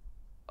of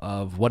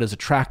what is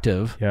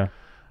attractive. Yeah.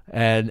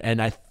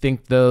 And I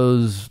think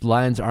those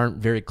lines aren't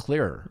very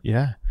clear.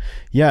 Yeah.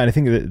 Yeah. And I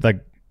think that,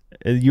 like,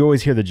 you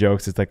always hear the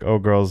jokes. It's like, oh,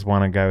 girls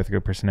want a guy with a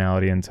good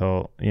personality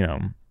until, you know,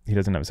 he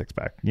doesn't have a six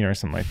pack, you know, or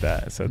something like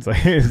that. So it's like,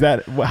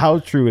 how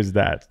true is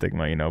that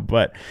stigma, you know?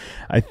 But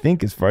I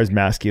think as far as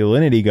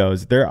masculinity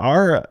goes, there's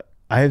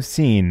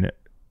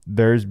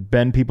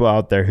been people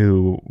out there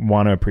who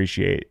want to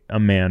appreciate a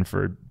man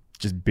for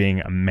just being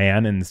a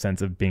man in the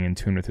sense of being in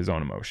tune with his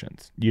own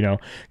emotions, you know?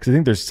 Because I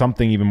think there's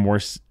something even more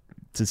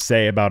to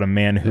say about a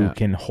man who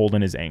can hold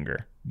in his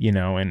anger, you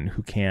know, and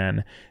who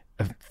can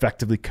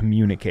effectively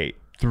communicate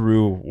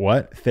through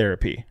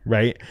therapy,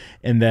 right?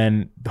 And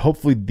then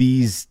hopefully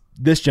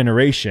this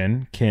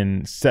generation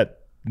can set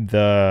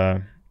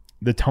the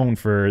tone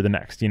for the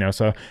next, you know?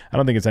 So I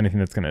don't think it's anything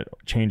that's going to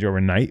change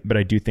overnight, but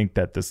I do think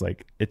that this,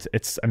 like,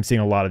 I'm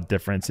seeing a lot of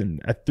difference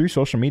through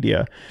social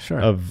media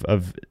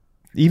of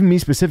even me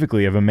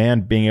specifically, of a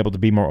man being able to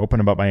be more open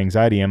about my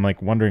anxiety. I'm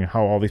like wondering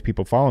how all these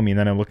people follow me. And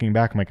then I'm looking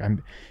back, I'm like, I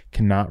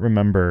cannot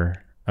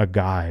remember a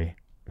guy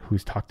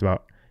who's talked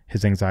about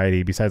his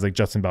anxiety besides like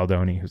Justin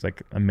Baldoni, who's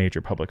like a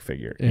major public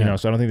figure, you know?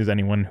 So I don't think there's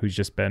anyone who's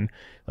just been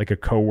like a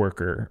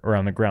coworker or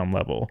on the ground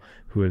level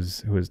who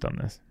has done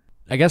this.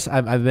 I guess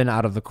I've been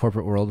out of the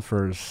corporate world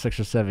for 6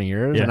 or 7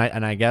 years, and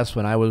I guess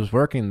when I was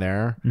working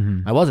there,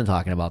 I wasn't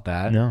talking about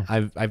that. No,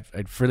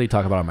 I'd freely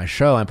talk about it on my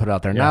show and put it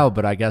out there now.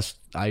 But I guess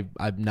I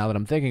now that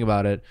I'm thinking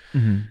about it,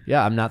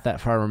 I'm not that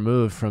far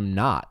removed from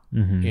not.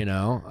 You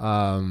know,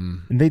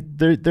 and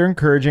they're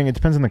encouraging. It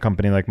depends on the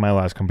company. Like my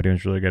last company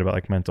was really good about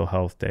like mental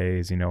health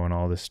days, you know, and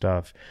all this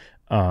stuff.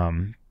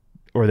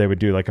 Or they would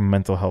do like a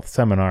mental health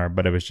seminar,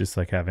 but it was just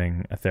like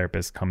having a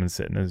therapist come and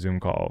sit in a Zoom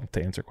call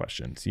to answer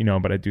questions, you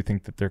know. But I do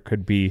think that there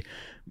could be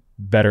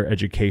better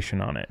education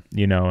on it,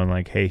 you know, and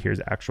like, hey, here's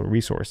actual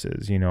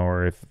resources, you know,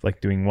 or if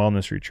like doing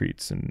wellness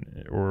retreats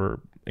or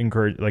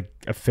encourage like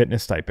a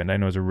fitness stipend. I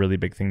know is a really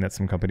big thing that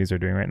some companies are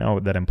doing right now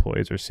that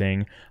employees are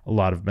seeing a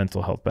lot of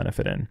mental health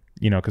benefit in,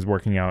 you know, because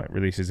working out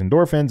releases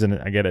endorphins,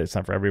 and I get it, it's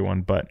not for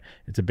everyone, but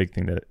it's a big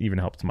thing that even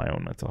helps my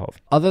own mental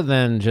health. Other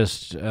than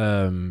just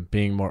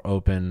being more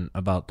open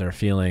about their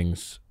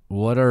feelings,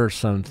 what are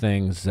some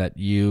things that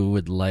you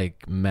would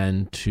like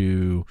men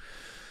to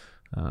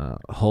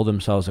hold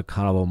themselves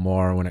accountable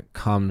more when it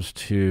comes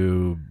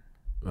to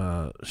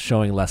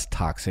showing less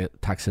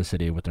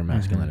toxicity with their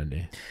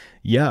masculinity?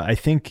 Yeah, I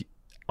think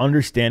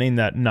understanding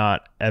that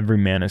not every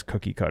man is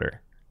cookie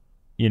cutter,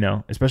 you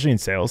know, especially in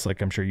sales.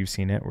 Like I'm sure you've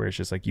seen it where it's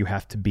just like you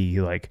have to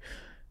be like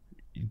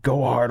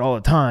go hard all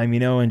the time, you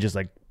know, and just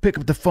like pick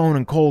up the phone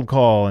and cold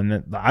call.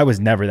 And I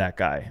was never that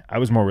guy. I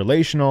was more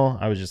relational.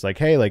 I was just like,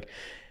 hey, like,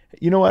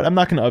 you know what? I'm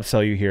not going to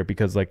upsell you here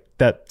because like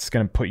that's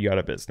going to put you out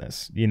of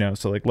business, you know?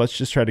 So like, let's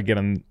just try to get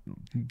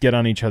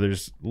on each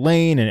other's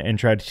lane and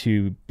try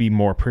to be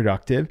more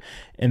productive.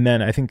 And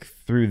then I think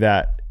through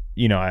that,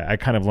 you know, I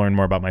kind of learned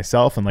more about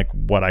myself and like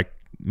what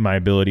my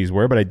abilities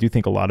were. But I do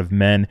think a lot of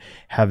men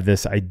have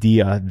this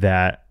idea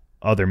that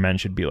other men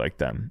should be like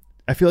them.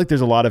 I feel like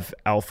there's a lot of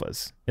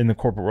alphas in the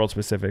corporate world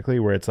specifically,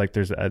 where it's like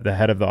there's the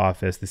head of the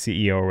office, the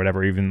CEO or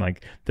whatever, even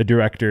like the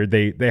director,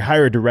 they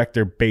hire a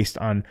director based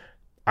on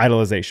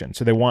idolization.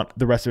 So they want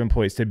the rest of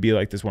employees to be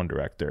like this one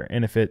director.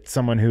 And if it's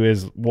someone who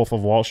is Wolf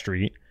of Wall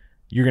Street,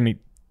 you're going to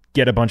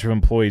get a bunch of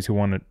employees who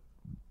want to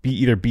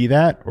either be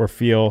that or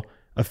feel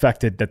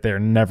affected that they're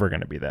never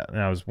going to be that.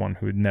 And I was one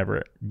who would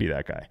never be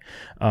that guy.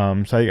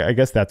 So I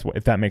guess that's what,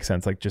 if that makes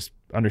sense, like just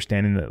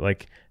understanding that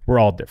like we're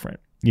all different,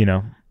 you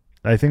know.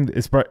 I think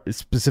it's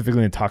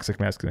specifically in the toxic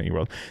masculinity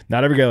world.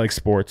 Not every guy likes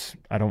sports.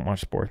 I don't watch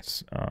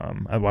sports.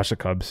 I watch the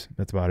Cubs.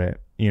 That's about it.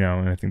 You know,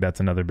 and I think that's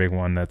another big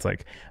one that's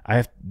like, I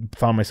have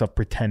found myself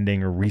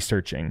pretending or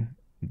researching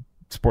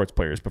sports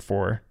players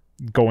before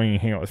going and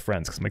hanging out with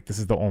friends. Cause I'm like, this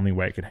is the only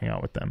way I could hang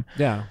out with them.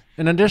 Yeah.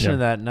 In addition to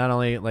that, not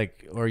only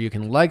like, or you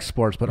can like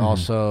sports, but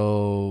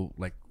also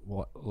like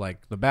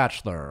The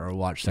Bachelor or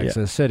watch Sex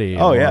and the City.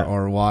 Or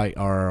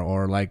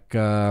like,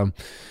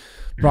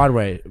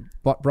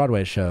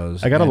 Broadway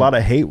shows. I got a lot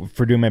of hate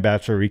for doing my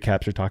Bachelor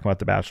recaps or talking about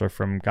The Bachelor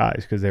from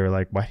guys because they were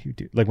like, why do you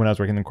do, like when I was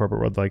working in the corporate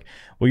world, like,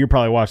 well, you're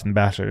probably watching The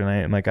Bachelor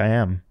tonight. I'm like, I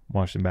am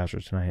watching The Bachelor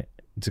tonight.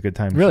 It's a good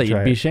time. Really?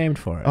 You'd be shamed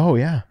for it. Oh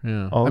yeah. I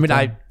mean,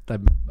 I'm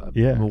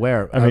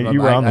aware. I mean,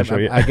 you were on the show.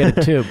 I get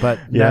it too, but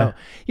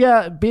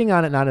being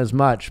on it, not as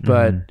much,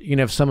 but you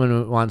know, if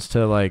someone wants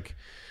to like,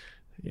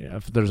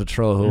 if there's a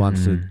troll who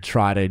wants to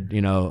try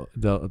to,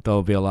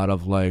 there'll be a lot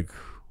of like,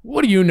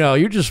 what do you know?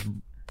 You just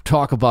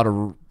talk about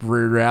a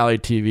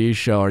reality TV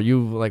show. Are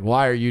you like,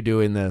 why are you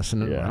doing this?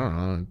 And I don't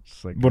know.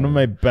 It's like one of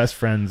my best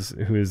friends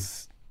who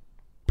is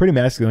pretty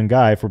masculine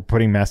guy, for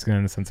putting masculine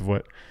in the sense of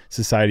what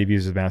society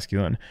views as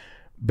masculine,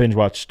 binge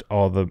watched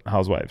all the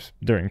Housewives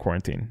during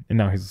quarantine, and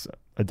now he's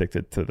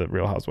addicted to the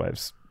Real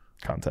Housewives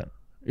content.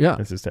 Yeah,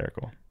 it's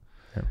hysterical.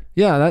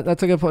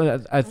 That's a good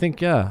point. I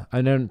think I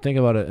didn't think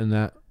about it in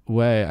that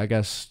way. I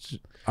guess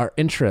our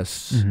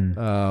interests,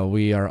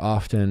 we are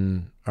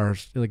often like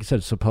you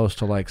said, supposed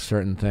to like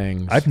certain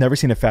things. I've never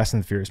seen a Fast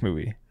and the Furious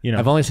movie.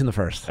 I've only seen the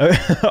first.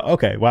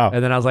 Okay, wow.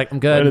 And then I was like, I'm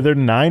good. They're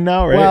 9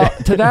 now, right? Well,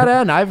 to that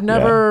end, I've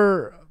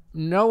never.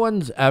 No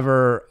one's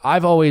ever.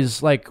 I've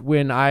always like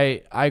when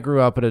I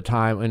grew up at a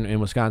time in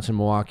Wisconsin,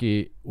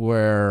 Milwaukee,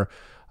 where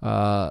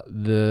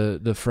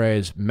the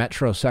phrase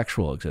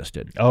metrosexual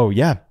existed. Oh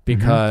yeah,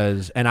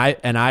 because and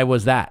I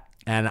was that,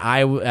 and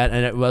I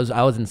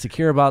was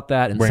insecure about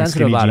that and wearing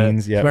sensitive about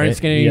jeans, it. Wearing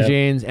skinny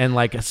jeans and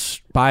like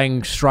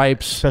buying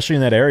stripes, especially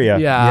in that area.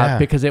 Yeah,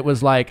 because it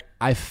was like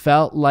I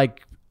felt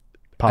like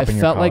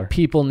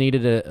people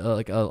needed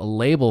a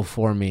label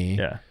for me.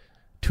 Yeah.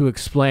 To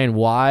explain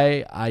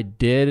why I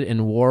did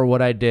and wore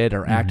what I did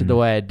or acted the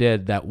way I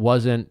did that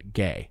wasn't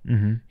gay,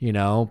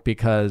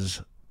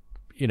 because,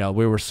 we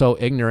were so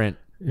ignorant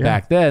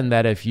back then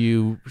that if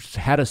you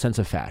had a sense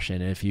of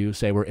fashion, if you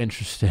say we're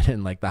interested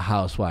in like the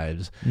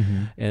Housewives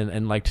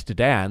and liked to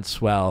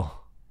dance,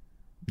 well,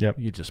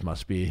 you just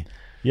must be.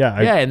 Yeah.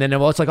 And then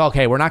it's like,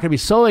 okay, we're not going to be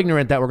so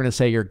ignorant that we're going to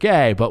say you're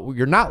gay, but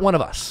you're not one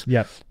of us.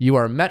 Yep. You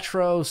are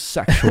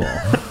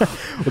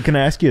metrosexual. Well, can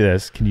I ask you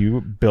this? Can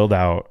you build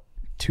out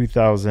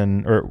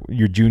 2000 or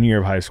your junior year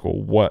of high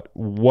school? What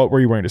were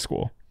you wearing to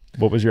school?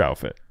 What was your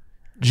outfit?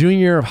 Junior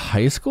year of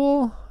high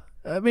school?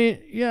 I mean,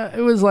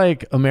 it was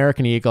like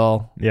American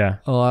Eagle. Yeah.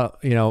 A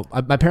lot,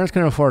 my parents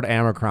couldn't afford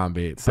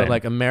Abercrombie, but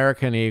like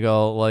American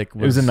Eagle, like it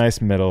was a nice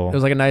middle. It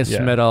was like a nice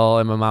middle,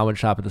 and my mom would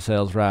shop at the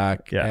sales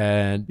rack. Yeah.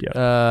 And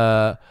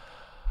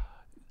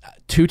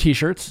 2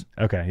 t-shirts.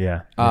 Okay.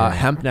 Yeah.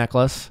 Hemp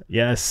necklace.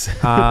 Yes.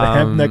 The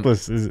hemp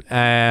necklace is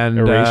and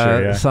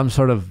erasure, some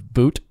sort of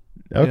boot.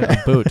 Okay.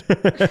 Boot.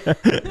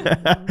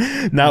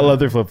 Not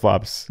leather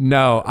flip-flops.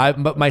 No,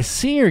 but my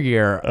senior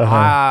year,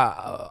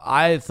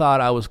 I thought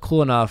I was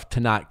cool enough to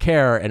not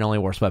care and only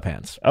wore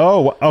sweatpants.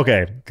 Oh,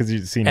 okay. Because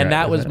you senior. And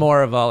that was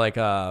more of a like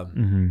I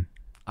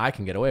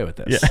can get away with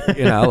this.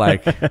 Yeah.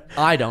 Like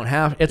I don't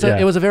have.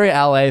 It was a very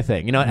LA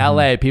thing. In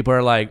LA, people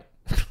are like,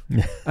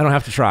 I don't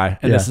have to try,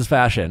 and this is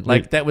fashion.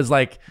 Like that was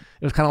like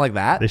it was kind of like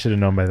that. They should have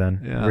known by then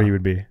where you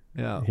would be.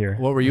 Yeah. Here.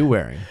 What were you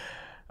wearing?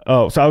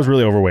 Oh, so I was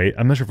really overweight.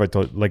 I'm not sure if I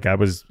told, like I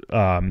was,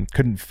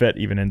 couldn't fit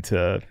even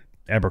into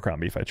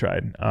Abercrombie if I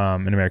tried.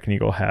 And American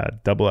Eagle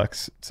had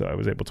XX, so I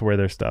was able to wear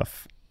their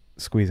stuff,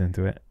 squeeze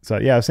into it. So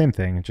yeah, same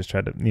thing. Just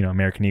tried to,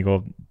 American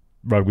Eagle,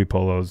 rugby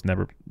polos,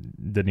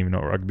 didn't even know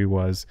what rugby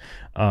was.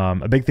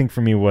 A big thing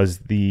for me was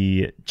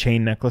the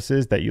chain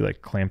necklaces that you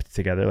like clamped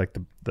together, like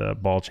the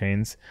ball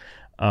chains.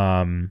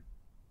 I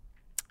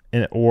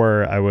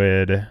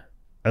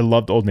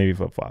loved Old Navy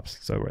flip-flops,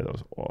 so I wear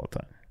those all the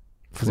time.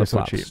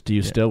 Flip-flops. So do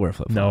you still wear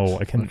flip-flops? No,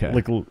 I can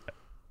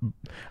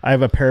I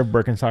have a pair of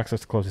Birkenstocks.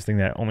 That's the closest thing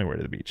that I only wear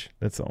to the beach.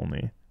 That's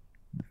the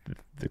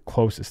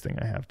closest thing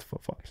I have to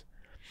flip-flops.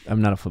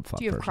 I'm not a flip-flop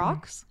Do you have person.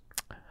 Crocs?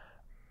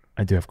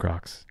 I do have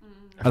Crocs. I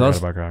Are forgot those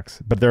about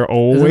Crocs, but they're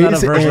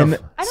always in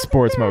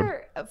sports mode.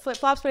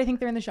 Flip-flops, but I think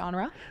they're in the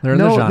genre. They're in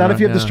the genre, not if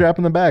you have the strap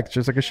in the back. It's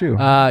just like a shoe.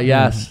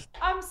 Yes.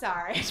 I'm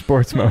sorry.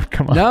 Sports mode.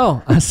 Come on.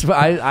 No, I'm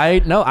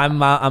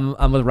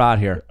with Rod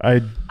here.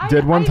 I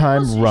did one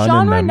time run in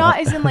genre them. not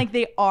as in like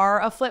they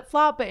are a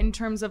flip-flop, but in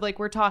terms of like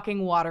we're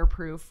talking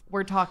waterproof,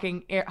 we're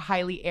talking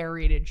highly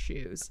aerated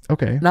shoes.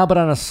 Okay. No, but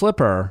on a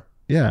slipper,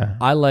 yeah,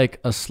 I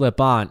like a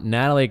slip-on.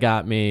 Natalie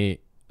got me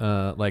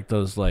like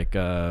those like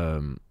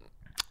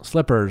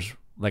slippers,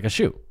 like a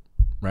shoe,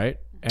 right?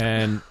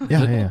 And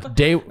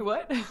day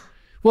What?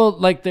 Well,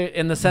 like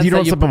in the sense you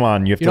don't that slip them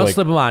on. You don't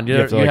slip them on. You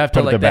have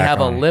to like they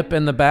have a lip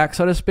in the back,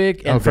 so to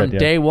speak. And from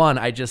day one,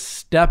 I just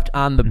stepped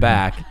on the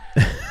back,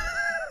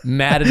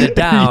 matted it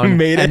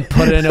down, and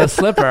put it into a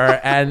slipper,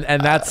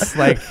 and that's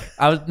like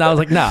I was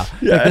like no,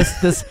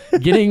 like this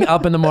getting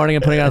up in the morning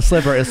and putting on a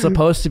slipper is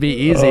supposed to be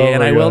easy,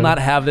 and I will not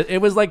have it. It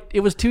was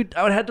too.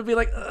 I would have to be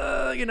like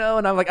and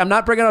I'm like I'm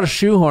not bringing out a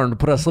shoehorn to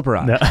put a slipper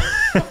on. No.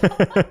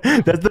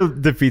 That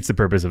defeats the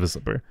purpose of a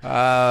slipper.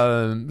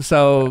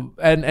 So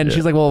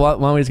she's like, well, why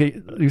don't we just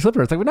get your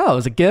slipper? It's like, well, no, it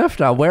was a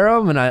gift. I'll wear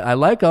them, and I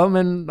like them,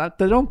 and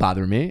they don't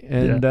bother me.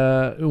 And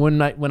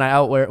when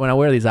I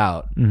wear these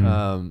out,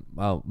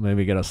 I'll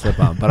maybe get a slip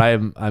on. But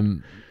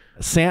I'm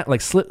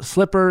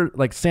slipper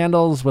like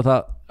sandals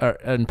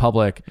in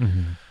public.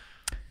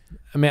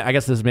 I mean, I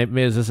guess is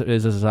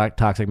this a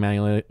toxic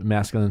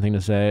masculine thing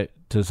to say?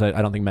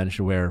 I don't think men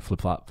should wear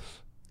flip flops.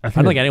 I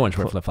don't think anyone should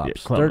wear flip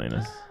flops.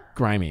 Cleanliness. They're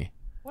grimy.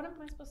 What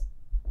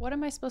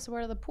am I supposed to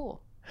wear to the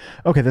pool?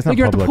 Okay, that's not Like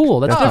you're public. at the pool.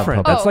 That's not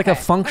different. public. That's like a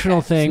okay. functional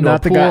Okay. thing.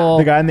 Not to the a guy. pool.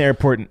 The guy in the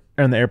airport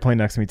on the airplane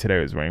next to me today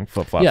was wearing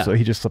flip flops, Yeah. so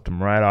he just slipped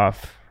them right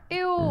off.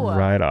 Ew.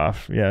 Right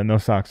off. Yeah, no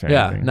socks or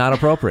Yeah, anything. not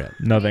appropriate.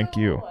 No, thank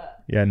you.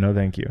 Yeah, no,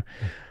 thank you.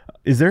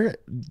 Is there?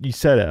 You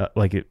said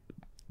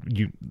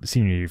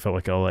senior year, you felt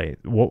like LA.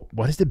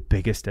 What is the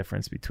biggest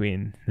difference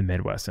between the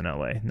Midwest and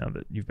LA now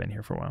that you've been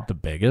here for a while? The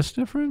biggest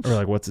difference? Or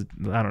like,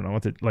 I don't know.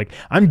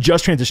 I'm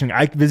just transitioning.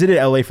 I visited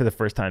LA for the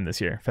first time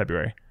this year,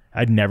 February.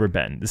 I'd never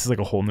been. This is like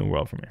a whole new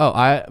world for me. Oh,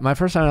 my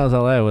first time I was in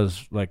LA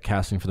was like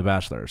casting for The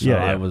Bachelor. So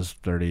Yeah. I was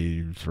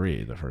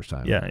 33 the first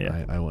time.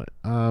 Yeah. I went.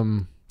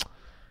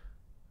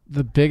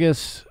 The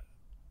biggest,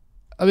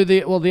 I mean,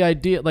 the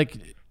idea, like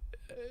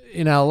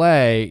in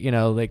LA,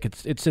 like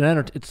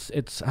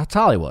it's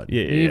Hollywood.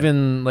 Yeah.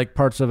 Even like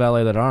parts of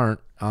LA that aren't.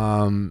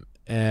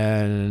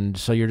 And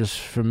so you're just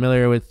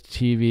familiar with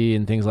TV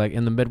and things like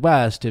in the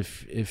Midwest.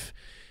 If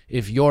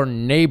your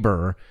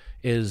neighbor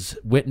is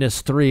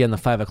Witness 3 in the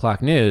 5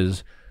 o'clock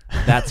news,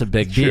 that's a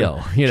big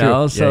deal,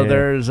 True. So Yeah.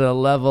 there's a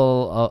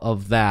level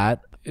of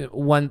that.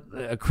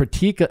 A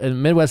critique,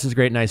 and Midwest is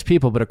great, nice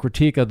people, but a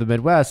critique of the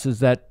Midwest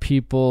is that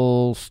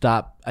people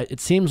stop.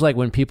 It seems like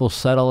when people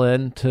settle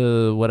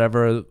into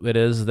whatever it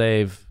is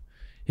they've,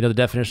 the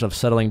definition of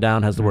settling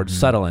down has the word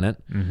settle in it.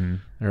 Mm-hmm.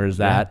 There is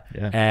that.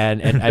 Yeah.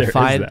 And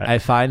I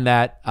find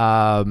that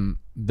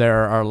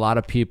there are a lot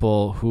of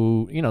people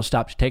who,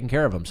 stopped taking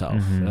care of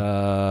themselves.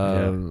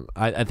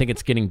 I think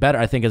it's getting better.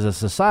 I think as a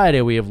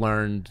society, we have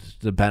learned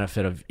the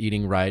benefit of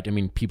eating right. I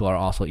mean, people are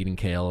also eating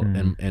kale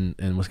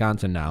in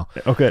Wisconsin now.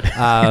 Oh, good.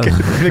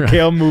 The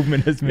kale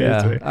movement has made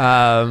its way.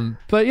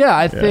 But yeah,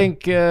 I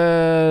think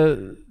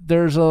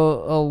there's a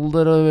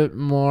little bit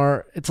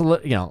more. It's a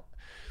little,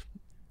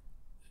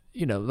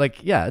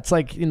 it's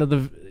like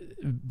the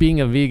being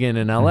a vegan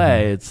in LA.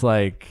 It's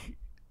like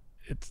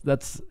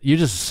you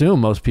just assume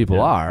most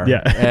people are.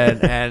 Yeah.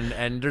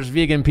 and there's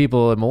vegan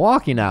people in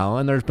Milwaukee now,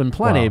 and there's been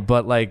plenty. Wow.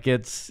 But like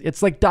it's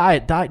like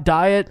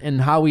diet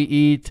and how we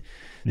eat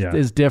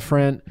is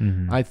different.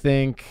 I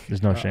think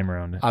There's no shame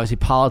around it. obviously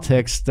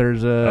politics.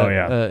 There's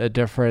a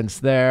difference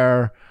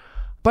there,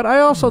 but I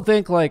also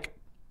think like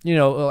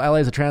LA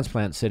is a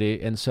transplant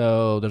city, and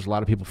so there's a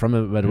lot of people from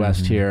the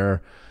Midwest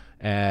here.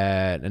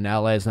 And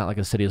LA is not like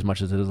a city as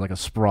much as it is like a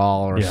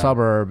sprawl or a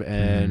suburb,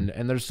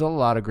 and there's still a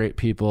lot of great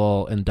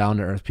people and down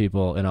to earth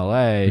people in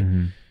LA.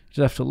 You just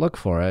have to look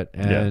for it,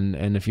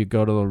 and if you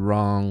go to the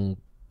wrong,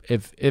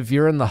 if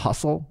you're in the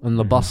hustle and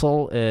the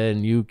bustle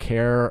and you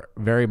care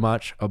very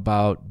much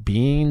about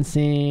being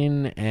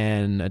seen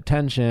and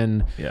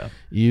attention,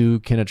 you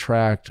can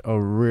attract a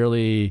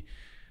really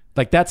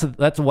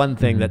that's one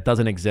thing that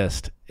doesn't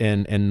exist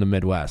in the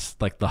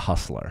Midwest, like the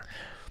hustler.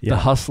 The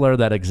hustler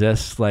that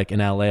exists like in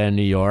LA and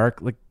New York,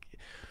 like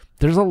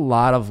there's a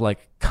lot of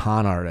like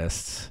con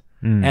artists,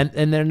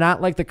 and they're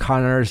not like the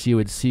con artists you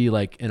would see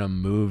like in a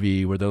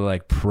movie where they're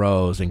like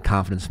pros and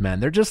confidence men.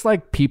 They're just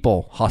like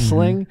people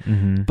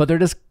hustling, but they're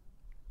just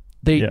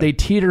they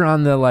teeter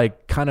on the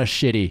like kind of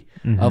shitty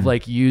of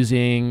like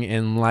using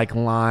and like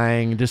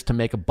lying just to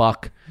make a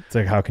buck. It's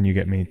like, how can you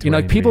get me to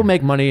like people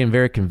make money in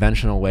very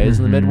conventional ways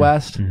in the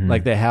Midwest.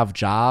 Like they have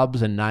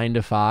jobs and 9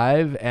 to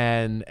 5,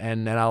 and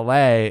in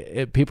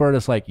LA, people are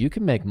just like, you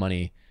can make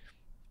money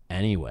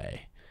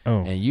anyway.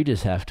 And you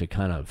just have to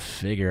kind of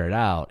figure it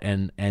out.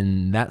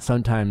 And that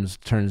sometimes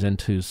turns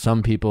into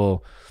some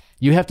people,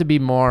 you have to be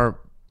more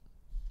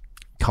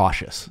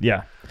cautious.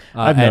 Yeah.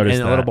 I've noticed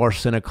and a little more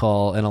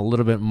cynical and a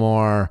little bit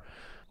more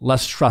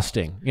less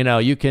trusting.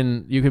 You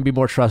can be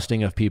more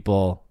trusting of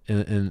people,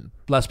 and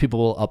less people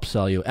will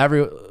upsell you.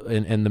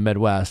 In the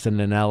Midwest and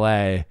in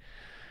LA,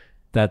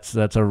 that's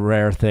a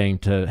rare thing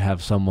to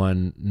have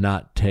someone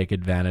not take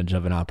advantage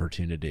of an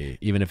opportunity,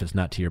 even if it's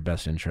not to your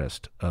best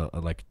interest,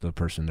 like the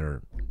person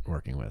they're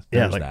working with.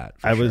 There's that.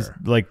 I was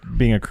like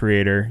being a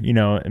creator,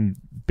 and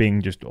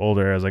being just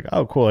older, I was like,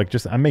 oh, cool. Like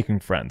I'm making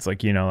friends.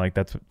 Like, like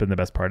that's been the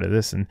best part of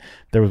this. And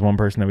there was one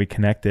person that we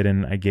connected,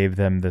 and I gave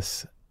them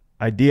this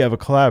idea of a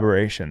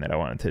collaboration that I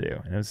wanted to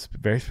do. And it was a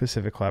very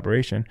specific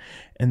collaboration.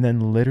 And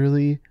then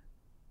literally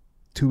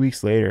 2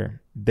 weeks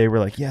later, they were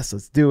like, yes,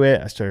 let's do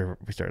it.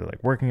 We started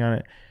like working on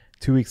it.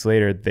 2 weeks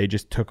later, they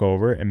just took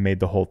over and made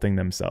the whole thing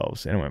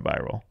themselves, and it went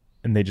viral.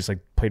 And they just like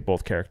played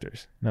both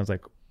characters. And I was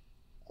like,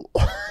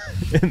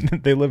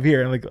 and they live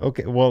here. I'm like,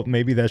 okay, well,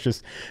 maybe that's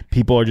just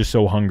people are just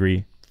so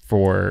hungry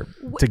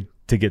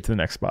to get to the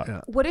next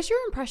spot. What is your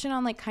impression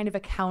on like kind of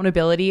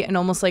accountability and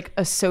almost like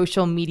a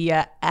social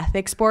media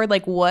ethics board?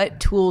 Like what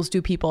tools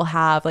do people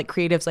have, like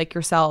creatives like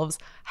yourselves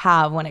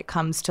have, when it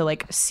comes to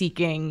like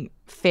seeking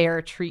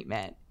fair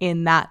treatment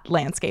in that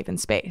landscape and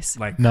space?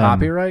 Like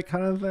copyright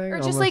kind of thing?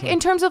 Or just like in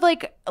terms of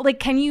like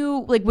can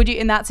you like, would you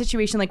in that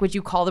situation, like would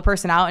you call the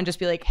person out and just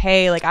be like,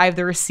 hey, like I have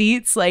the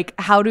receipts? Like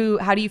how do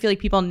you feel like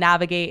people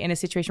navigate in a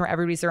situation where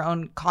everybody's their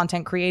own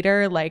content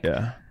creator, like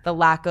the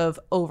lack of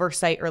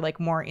oversight or like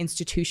more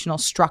institutional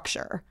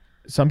structure?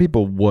 Some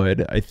people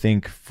would. I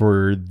think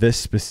for this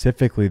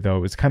specifically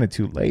though, it's kind of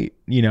too late.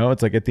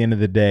 It's like at the end of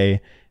the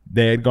day,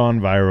 they had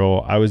gone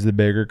viral. I was the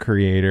bigger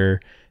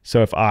creator.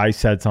 So if I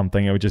said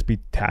something, it would just be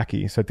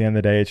tacky. So at the end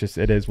of the day,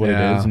 it is what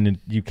it is, and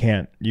you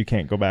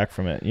can't go back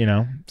from it, you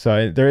know?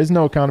 So there is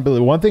no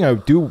accountability. One thing I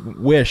do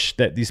wish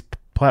that these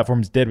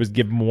platforms did was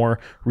give more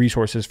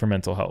resources for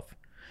mental health.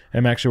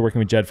 I'm actually working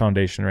with Jed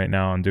Foundation right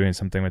now and doing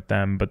something with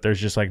them, but there's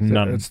just like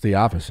none. It's the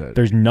opposite.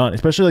 There's none,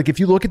 especially like if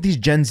you look at these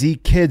Gen Z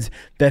kids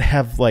that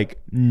have like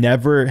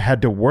never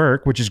had to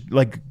work, which is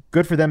like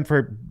good for them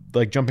for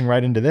like jumping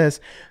right into this,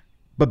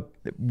 but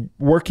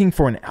working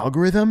for an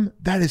algorithm,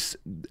 it's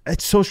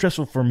so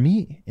stressful for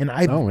me. And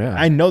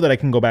I know that I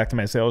can go back to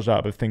my sales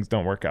job if things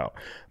don't work out,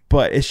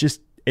 but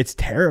it's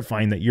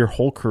terrifying that your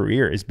whole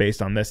career is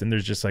based on this. And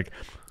there's just like,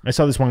 I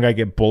saw this one guy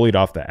get bullied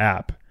off the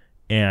app,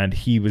 and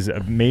he was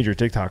a major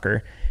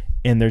TikToker,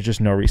 and there's just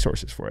no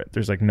resources for it.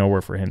 There's like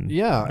nowhere for him.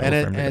 Yeah.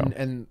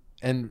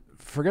 And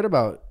forget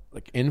about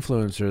like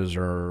influencers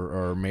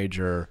or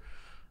major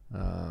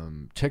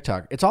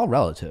TikTok. It's all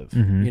relative.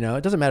 You know,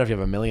 it doesn't matter if you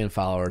have 1 million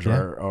followers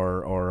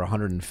or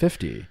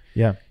 150.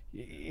 Yeah.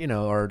 You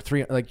know, or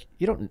 3, like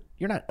you're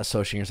not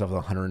associating yourself with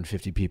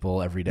 150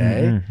 people every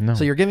day. No.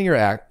 So you're giving your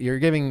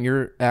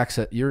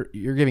access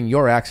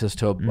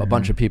to a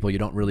bunch of people you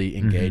don't really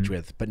engage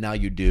with, but now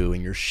you do,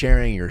 and you're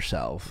sharing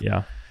yourself.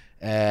 Yeah.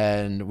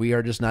 And we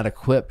are just not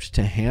equipped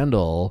to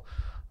handle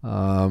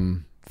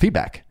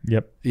feedback.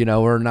 Yep. You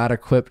know, we're not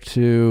equipped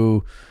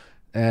to,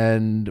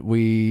 and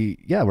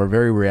we're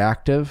very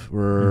reactive.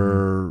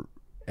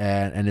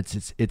 And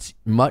it's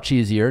much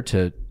easier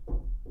to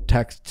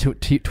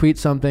tweet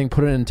something,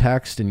 put it in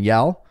text, and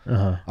yell.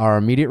 Our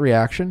immediate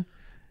reaction,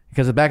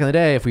 because back in the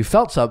day, if we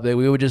felt something,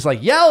 we would just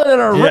like yell it in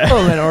our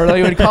room, or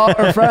like we'd call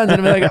our friends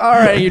and be like, all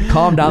right, you'd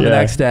calm down the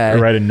next day, or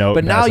write a note.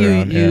 But now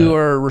you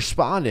are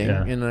responding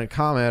in a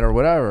comment or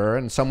whatever,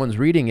 and someone's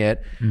reading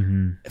it,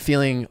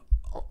 feeling,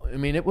 I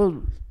mean,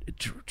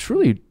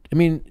 truly, I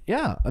mean,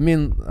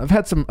 I've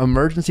had some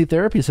emergency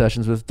therapy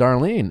sessions with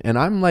Darlene, and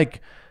I'm like,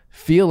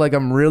 feel like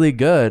I'm really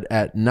good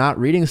at not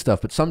reading stuff,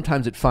 but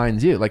sometimes it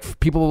finds you. Like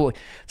people will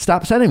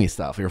stop sending me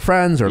stuff, your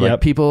friends or like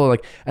people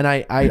like, and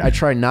I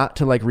try not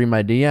to like read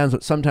my DMs,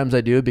 but sometimes I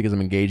do because I'm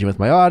engaging with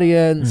my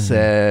audience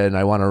and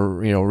I want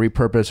to, you know,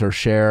 repurpose or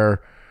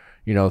share,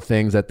 you know,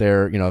 things that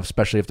they're, you know,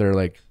 especially if they're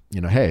like,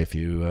 you know, hey, if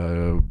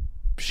you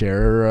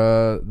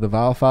share the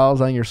Vow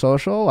Files on your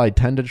social, I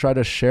tend to try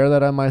to share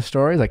that on my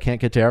stories. I can't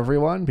get to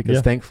everyone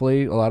because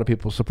thankfully a lot of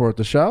people support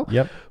the show.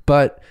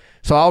 But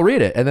so I'll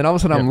read it, and then all of a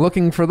sudden I'm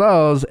looking for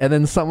those, and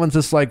then someone's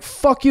just like,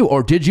 "Fuck you!"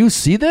 or "Did you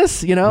see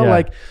this?" You know,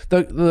 like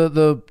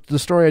the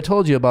story I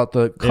told you about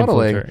the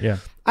cuddling.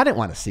 I didn't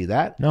want to see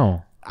that.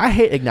 No, I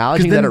hate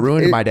acknowledging that it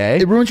ruined my day.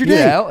 It ruins your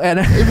day, and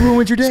it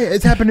ruins your day.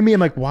 It's happened to me. I'm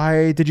like,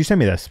 why did you send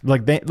me this?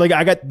 Like,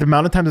 I got the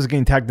amount of times I was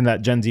getting tagged in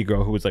that Gen Z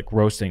girl who was like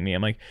roasting me.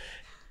 I'm like,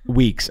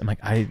 weeks. I'm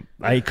like,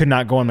 I could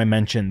not go on my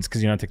mentions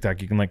because, you know, on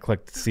TikTok you can like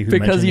click to see who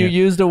because you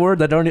used a word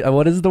that don't.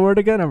 What is the word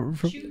again?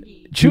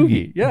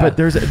 Chuggy. Yeah. But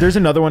there's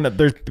another one that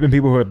there's been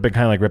people who have been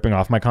kind of like ripping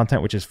off my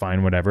content, which is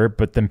fine, whatever.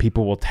 But then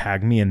people will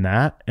tag me in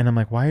that, and I'm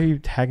like, why are you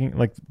tagging?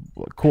 Like,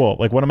 cool.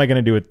 Like, what am I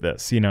gonna do with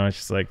this? You know, it's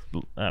just like,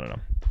 I don't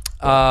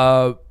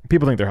know.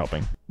 People think they're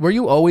helping. Were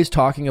you always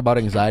talking about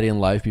anxiety in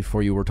life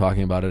before you were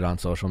talking about it on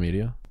social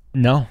media?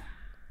 No,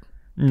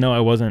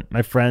 I wasn't.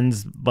 My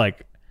friends,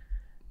 like,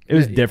 it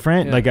was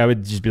different. Like, I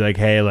would just be like,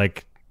 hey,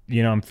 like,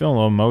 you know, I'm feeling a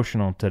little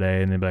emotional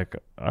today, and they'd be like,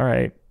 all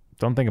right,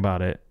 don't think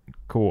about it.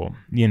 Cool,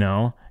 you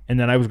know. And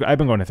then I've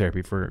been going to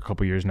therapy for a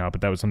couple of years now, but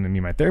that was something me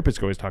and my therapist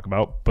could always talk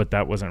about, but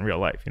that wasn't real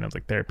life. You know, it's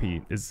like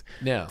therapy is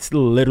it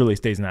literally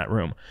stays in that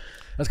room.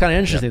 That's kind of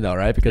interesting though,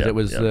 right? Because it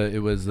was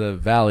the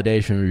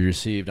validation we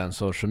received on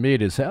social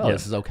media to say, oh,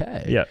 this is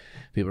okay. Yeah.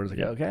 People are like,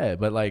 okay.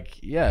 But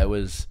like, it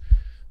was.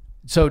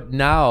 So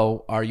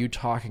now are you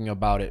talking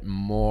about it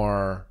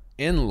more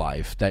in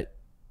life that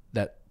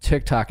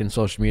TikTok and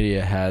social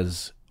media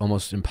has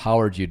almost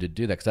empowered you to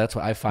do that? Because that's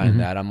what I find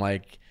that I'm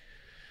like,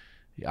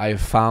 I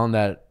found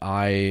that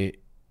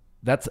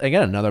that's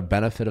again another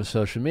benefit of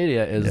social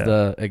media is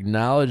the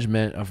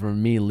acknowledgement of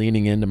me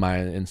leaning into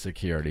my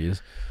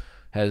insecurities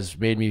has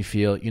made me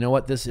feel, you know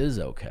what, this is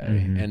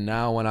okay. And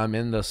now when I'm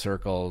in the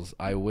circles,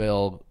 I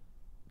will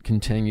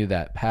continue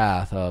that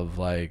path of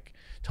like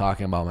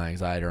talking about my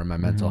anxiety or my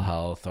mental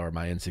health or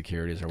my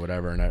insecurities or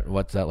whatever. And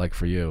what's that like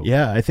for you?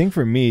 Yeah, I think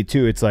for me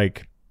too, it's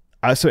like,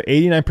 so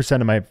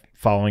 89% of my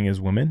following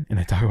is women, and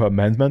I talk about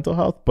men's mental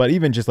health. But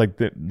even just like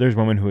there's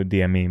women who would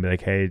DM me and be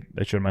like, hey,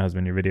 I showed my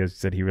husband your videos. He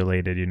said he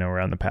related, you know, we're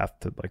on the path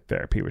to like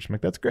therapy, which I'm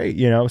like, that's great,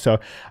 you know? So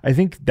I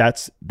think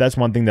that's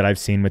one thing that I've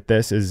seen with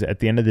this is at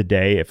the end of the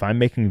day, if I'm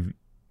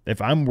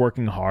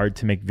working hard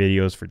to make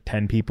videos for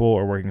 10 people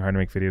or working hard to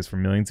make videos for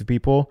millions of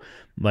people,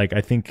 like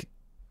I think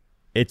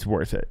it's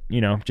worth it, you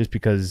know, just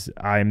because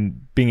I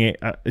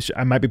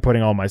might be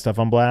putting all my stuff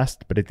on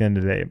blast, but at the end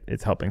of the day,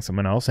 it's helping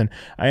someone else. And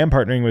I am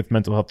partnering with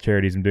mental health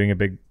charities. I'm doing a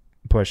big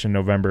push in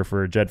November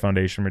for Jed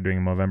Foundation. We're doing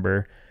a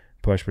November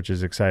push, which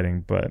is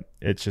exciting, but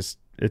again,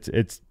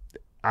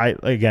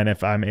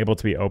 if I'm able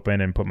to be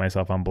open and put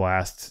myself on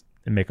blast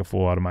and make a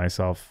fool out of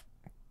myself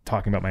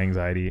talking about my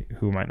anxiety,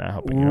 who am I not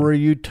helping? Were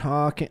you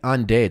talking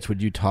on dates?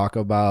 Would you talk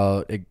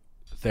about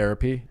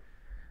therapy?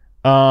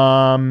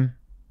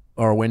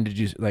 Or when did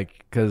you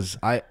like? Because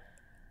I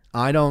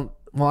don't.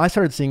 Well, I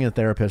started seeing a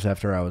therapist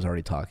after I was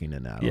already talking to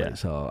Natalie. Yeah.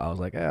 So I was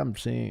like, I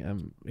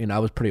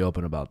was pretty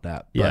open about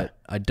that. Yeah. But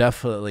I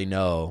definitely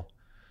know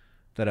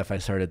that if I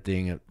started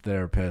seeing a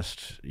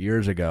therapist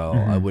years ago,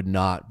 Mm-hmm. I would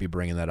not be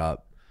bringing that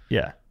up.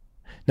 Yeah.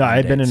 No, I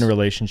had been in dates. a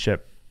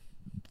relationship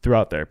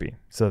throughout therapy,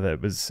 so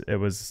that it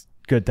was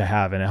good to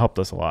have, and it helped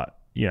us a lot,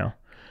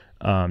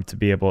 to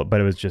be able.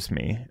 But it was just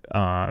me,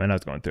 and I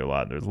was going through a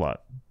lot. There's a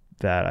lot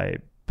that I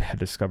had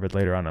discovered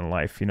later on in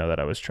life, that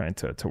I was trying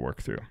to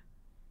work through.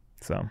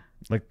 So,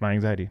 like my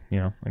anxiety,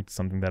 like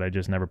something that I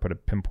just never put a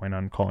pinpoint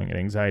on calling it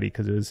anxiety,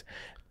 because it was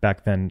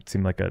back then it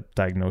seemed like a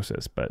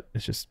diagnosis, but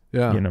it's just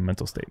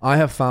mental state. I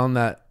have found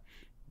that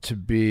to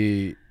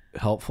be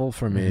helpful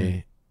for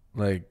me.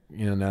 Like,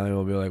 Natalie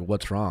will be like,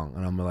 what's wrong?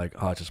 And I'm like,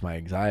 oh, it's just my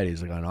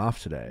anxieties are going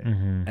off today.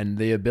 And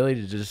the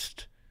ability to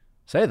just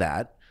say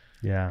that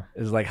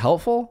is like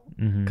helpful,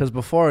 because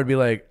before it'd be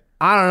like,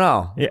 I don't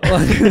know.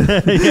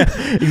 Yeah.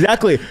 Yeah,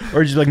 exactly.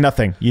 Or just like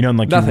nothing, and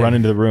like Nothing. you run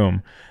into the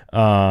room.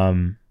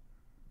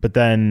 But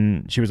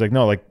then she was like,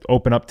 no, like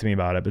open up to me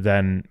about it. But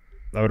then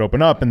I would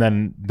open up and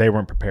then they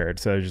weren't prepared.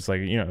 So it's just like,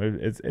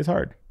 it's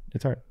hard.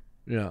 It's hard.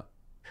 Yeah.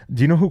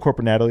 Do you know who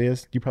Corporate Natalie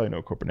is? You probably know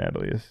who Corporate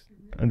Natalie is,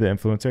 the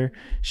influencer.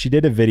 She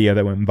did a video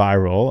that went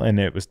viral, and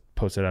it was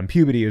posted on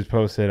Puberty. It was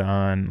posted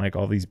on like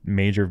all these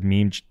major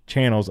meme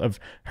channels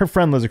of her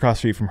friend lives across the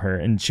street from her.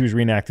 And she was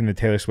reenacting the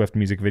Taylor Swift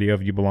music video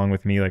of You Belong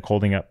With Me, like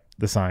holding up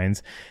the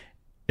signs.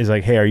 Is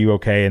like, hey, are you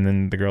okay? And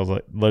then the girl's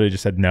like, literally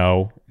just said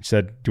no. She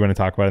said, do you want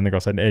to talk about it? And the girl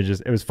said,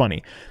 it was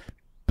funny.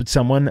 But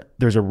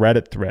there's a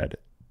Reddit thread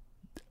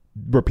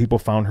where people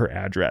found her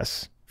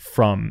address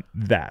from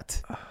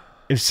that.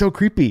 It's so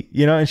creepy,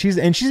 and she's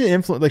an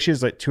influencer. Like she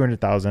has like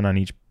 200,000 on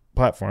each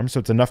platform,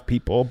 so it's enough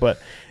people. But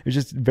it was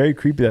just very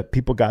creepy that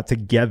people got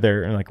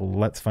together and like,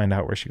 let's find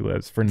out where she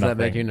lives for nothing. Does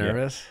that make you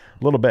nervous?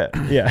 A little bit,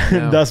 yeah.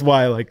 No. That's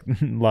why like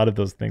a lot of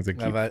those things.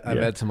 I've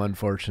had some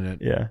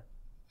unfortunate. Yeah.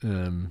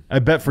 I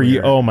bet for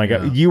you, oh my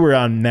God, you were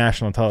on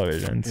national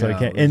television. So I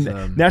can't,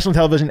 and national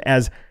television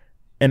as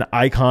an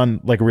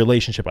icon, like a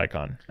relationship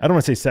icon. I don't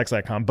want to say sex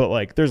icon, but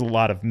like there's a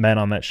lot of men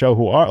on that show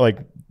who are like,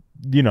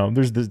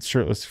 there's the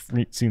shirtless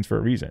scenes for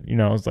a reason.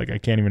 It's like, I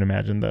can't even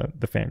imagine the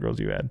fangirls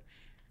you had.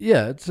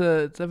 Yeah,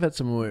 I've had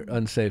some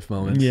unsafe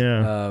moments.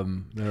 Yeah.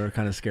 That were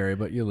kind of scary,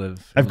 but you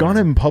live. I've gone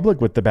in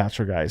public with the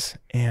Bachelor guys,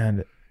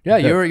 and yeah,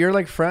 you're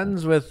like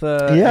friends with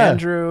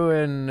Andrew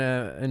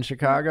in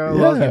Chicago.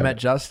 Who else? You met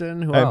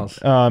Justin. Who else?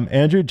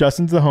 Andrew,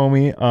 Justin's the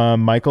homie.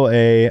 Michael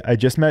A. I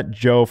just met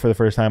Joe for the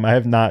first time. I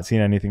have not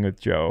seen anything with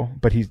Joe,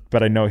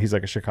 but I know he's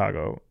like a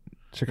Chicago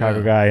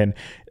guy, and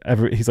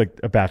he's like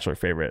a Bachelor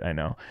favorite. I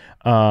know.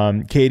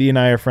 Katie and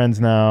I are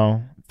friends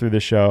now through the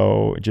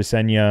show.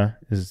 Jasenia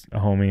is a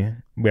homie.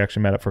 We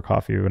actually met up for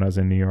coffee when I was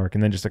in New York,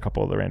 and then just a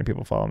couple of the random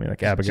people follow me,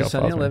 like Abigail. Does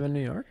Jasenia live in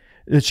New York?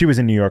 She was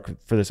in New York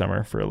for the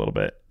summer for a little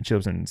bit. She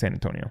lives in San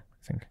Antonio,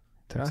 I think.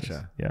 Texas.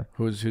 Gotcha. Yeah.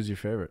 Who's your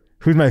favorite?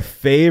 Who's my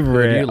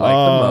favorite? Who do you like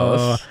the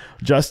most?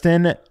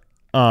 Justin,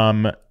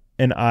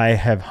 and I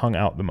have hung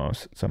out the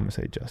most, so I'm gonna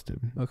say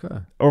Justin. Okay.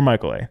 Or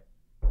Michael A.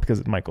 Because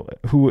it's Michael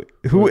A. Who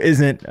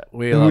isn't?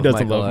 Who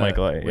doesn't love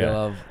Michael A? We Yeah.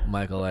 love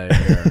Michael A.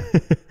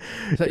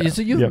 Here.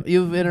 So you've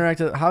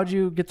interacted. How'd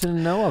you get to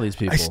know all these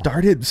people? I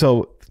started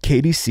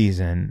Katie's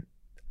season.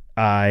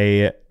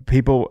 I've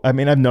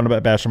known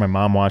about Bachelor. My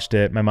mom watched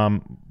it. My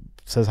mom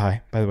says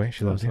hi, by the way.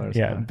 She loves you.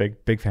 Yeah,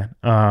 big fan.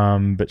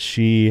 But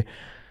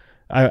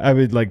I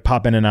would like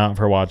pop in and out of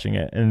her watching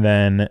it. And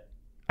then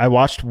I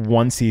watched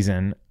one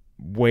season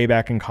way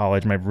back in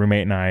college. My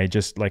roommate and I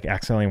just like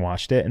accidentally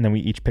watched it. And then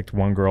we each picked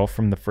one girl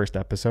from the first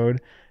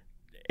episode.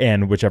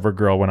 And whichever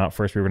girl went out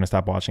first, we were going to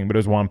stop watching. But it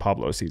was Juan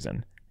Pablo's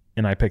season.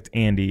 And I picked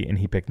Andy and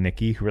he picked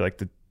Nikki, who were like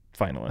the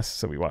finalists.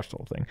 So we watched the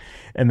whole thing.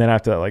 And then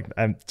after that, like,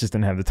 I just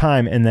didn't have the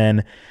time. And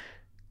then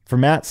for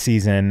Matt's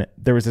season,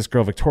 there was this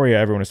girl, Victoria,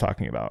 everyone was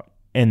talking about.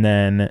 And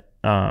then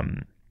I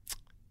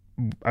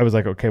was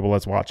like, okay, well,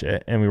 let's watch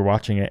it. And we were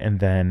watching it. And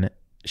then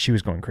she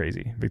was going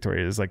crazy.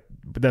 Victoria is like,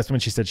 but that's when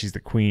she said she's the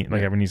queen.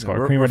 Like everyone needs to call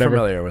her queen, we're whatever.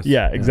 Familiar with.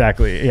 Yeah,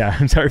 exactly. Yeah.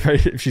 I'm sorry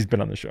if she's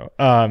been on the show.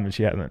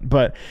 She hasn't.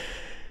 But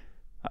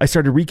I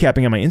started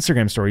recapping on my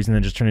Instagram stories and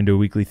then just turned into a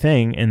weekly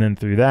thing. And then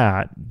through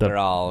that, they're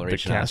all the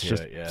reaching out cast to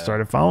just it, yeah.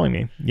 started following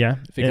me. Yeah.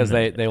 Because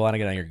they want to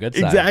get on your good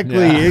side. Exactly.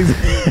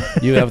 Yeah.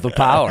 You have the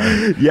power.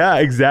 Yeah,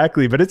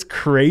 exactly. But it's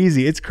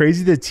crazy. It's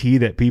crazy the tea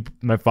that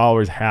my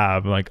followers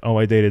have. Like, oh,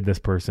 I dated this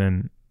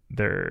person.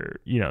 They're,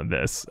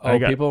 this. Oh,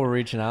 people were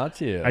reaching out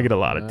to you. I get a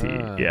lot of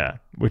tea. Yeah.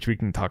 Which we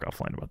can talk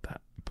offline about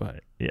that.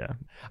 But yeah.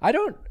 I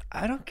don't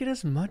get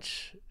as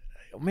much.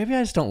 Maybe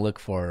I just don't look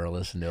for it or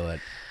listen to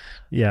it.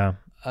 Yeah.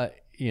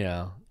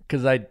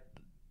 Because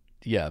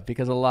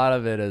because a lot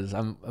of it is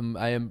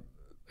I am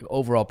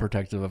overall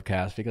protective of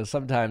cast, because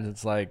sometimes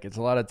it's like it's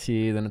a lot of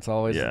tea, then it's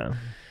always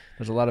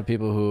there's a lot of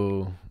people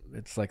who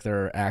it's like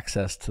their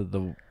access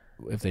to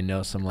if they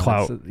know someone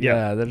clout.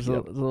 There's a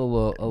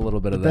little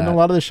bit of that. Then a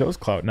lot of the show's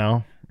clout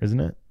now, isn't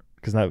it?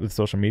 Because not with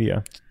social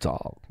media, it's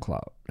all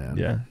clout, man.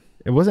 Yeah,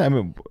 it wasn't. I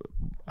mean,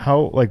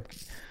 how like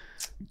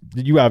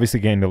you obviously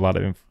gained a lot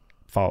of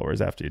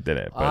followers after you did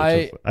it. But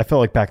I felt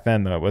like back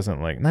then though, it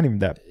wasn't like not even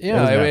that. You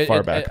know, it wasn't that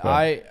far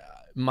back.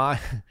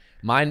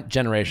 My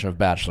generation of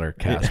Bachelor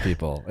cast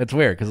people. It's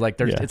weird because like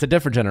it's a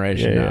different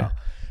generation now.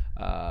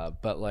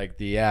 But like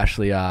the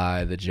Ashley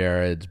I, the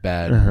Jareds,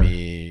 Ben,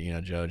 me, you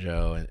know,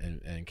 JoJo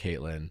and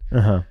Caitlin,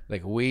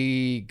 like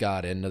we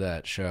got into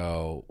that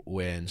show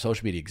when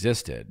social media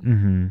existed.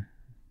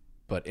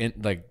 But in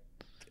like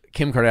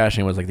Kim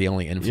Kardashian was like the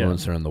only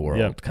influencer in the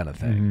world kind of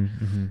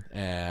thing.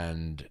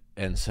 And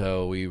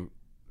so it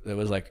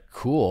was like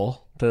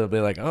cool to be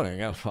like, oh,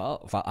 yeah,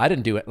 I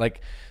didn't do it.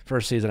 Like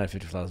first season I had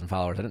 50,000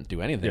 followers. I didn't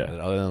do anything with it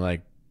other than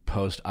like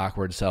post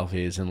awkward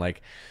selfies and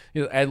like,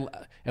 you know,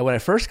 and when I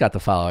first got the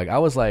following, I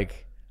was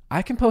like,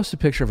 I can post a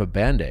picture of a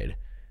Band-Aid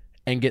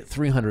and get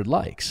 300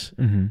 likes.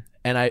 And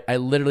I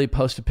literally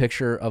post a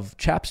picture of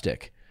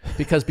chapstick.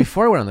 Because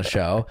before I went on the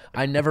show,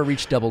 I never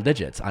reached double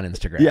digits on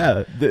Instagram.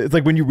 Yeah, it's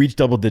like when you reach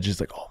double digits,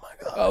 like, oh my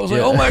god. I was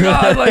like, oh my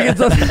god, like it's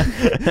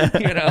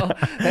you know.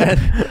 And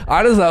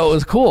I just thought it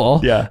was cool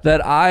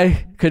that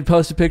I could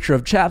post a picture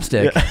of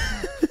chapstick,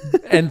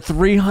 and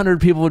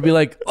 300 people would be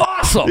like,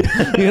 awesome,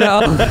 you know.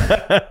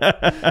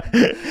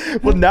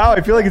 Well, now I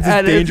feel like it's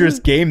a dangerous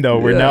game though,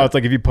 where now it's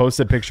like if you post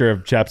a picture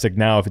of chapstick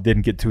now, if it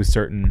didn't get to a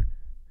certain,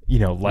 you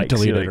know, like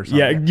delete it or something.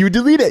 Yeah, you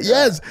delete it.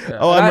 Yes.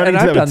 Oh, I'm running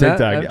to that with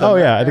TikTok. Oh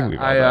yeah, I think we've.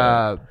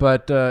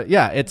 But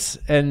it's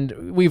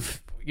and we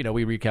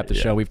recapped the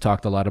show. We've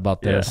talked a lot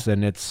about this,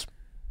 and it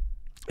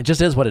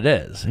just is what it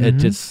is.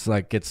 It's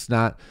like it's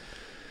not.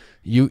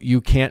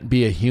 You can't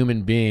be a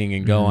human being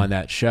and go on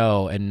that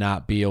show and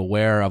not be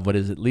aware of what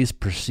is at least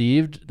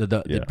perceived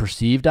the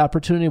perceived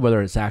opportunity,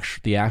 whether it's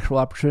the actual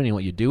opportunity and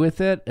what you do with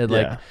it. And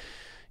like.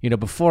 You know,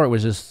 before it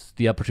was just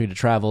the opportunity to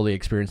travel, the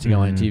experience to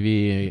go on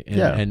TV,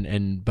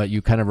 and but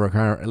you kind of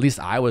require. At least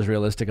I was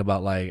realistic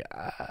about like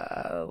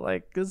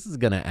this is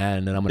gonna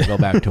end, and I'm gonna go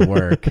back to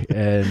work,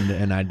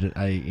 and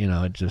I you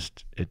know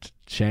it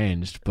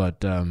changed,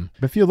 but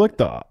if you look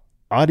the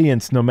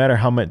audience, no matter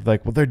how much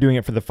like they're doing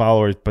it for the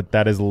followers, but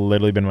that has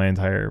literally been my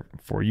entire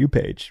For You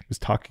page was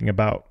talking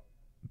about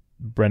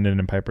Brendan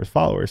and Piper's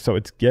followers, so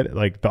it's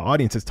like the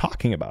audience is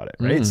talking about it,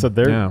 right? So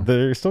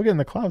they're still getting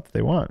the clout that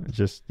they want. It's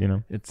just, you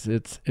know,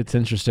 it's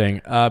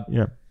interesting.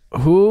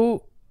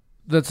 Who?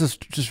 Let's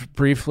just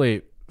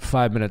briefly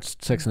 5 minutes.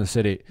 Sex in the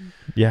City.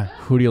 Yeah.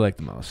 Who do you like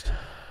the most?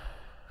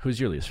 Who's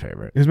your least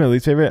favorite? Who's my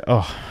least favorite?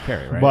 Oh,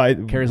 Carrie, right?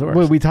 Well, Carrie's the worst.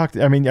 Well, we talked.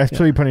 I mean, I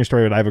told you plenty of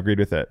story, but I've agreed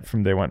with it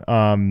from day one.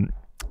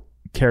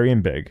 Carrie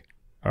and Big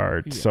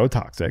are so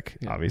toxic.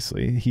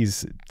 Obviously,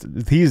 he's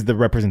the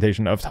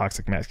representation of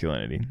toxic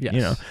masculinity. Yes. You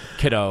know,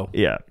 kiddo.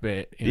 Yeah,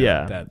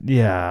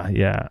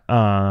 yeah.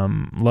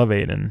 Love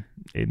Aiden.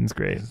 Aiden's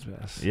great.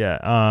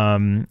 Yeah.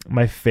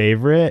 My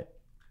favorite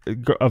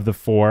of the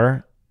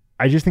four,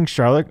 I just think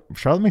Charlotte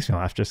makes me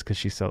laugh just because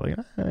she's so like,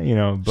 you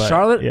know. But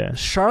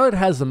Charlotte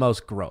has the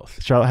most growth.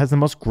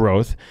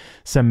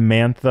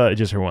 Samantha,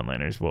 just her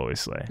one-liners will always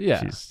slay.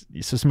 Yeah.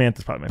 So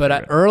Samantha's probably my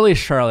favorite. But early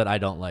Charlotte, I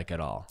don't like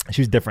at all.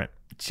 She was different.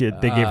 They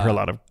gave her a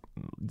lot of,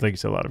 like you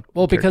said, a lot of.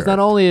 Well, because not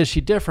only is she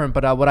different,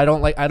 but what I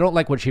don't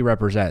like what she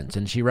represents,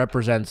 and she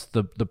represents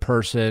the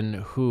person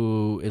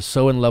who is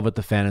so in love with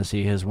the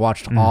fantasy, has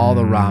watched all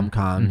the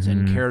rom-coms,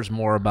 and cares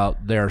more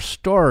about their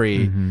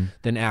story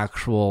than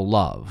actual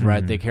love.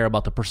 Right? They care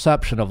about the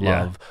perception of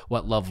love,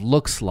 what love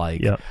looks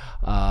like. Yep.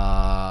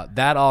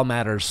 That all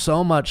matters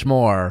so much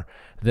more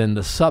than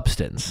the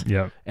substance.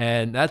 Yeah.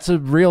 And that's a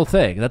real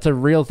thing. That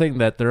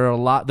there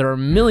are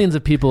millions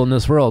of people in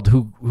this world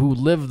who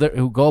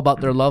who go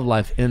about their love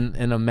life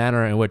in a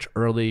manner in which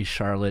early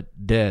Charlotte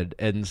did.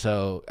 And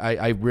so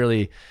I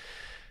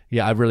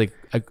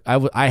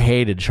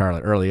hated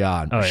Charlotte early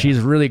on. Oh, yeah. She's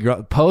really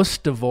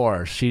post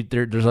divorce.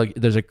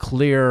 There's a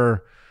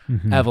clear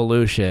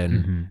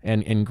evolution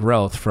and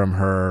growth from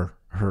her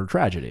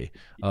tragedy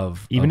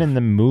in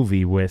the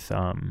movie with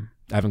I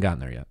haven't gotten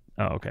there yet.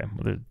 Oh, okay.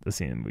 Well, there's the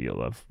scene you'll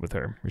love with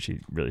her where she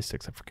really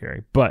sticks up for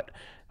Carrie. But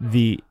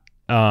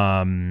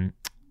I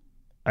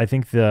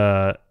think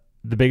the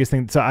biggest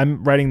thing. So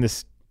I'm writing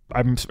this.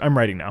 I'm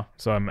writing now.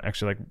 So I'm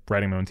actually like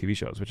writing my own TV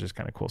shows, which is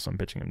kind of cool. So I'm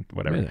pitching and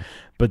whatever. Really?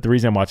 But the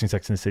reason I'm watching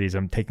Sex and the City is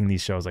I'm taking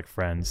these shows like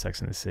Friends,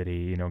 Sex and the City,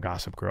 you know,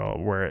 Gossip Girl,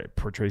 where it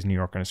portrays New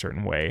York in a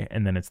certain way,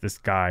 and then it's this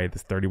guy,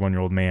 this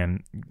 31-year-old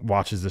man,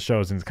 watches the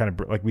shows, and it's kind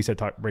of like we said,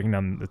 breaking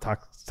down the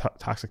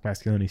toxic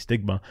masculinity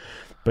stigma,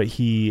 but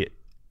he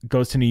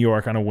goes to New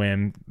York on a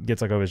whim,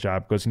 gets let go of his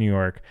job, goes to New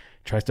York,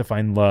 tries to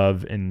find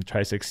love and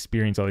tries to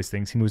experience all these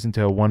things. He moves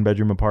into a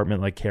 1-bedroom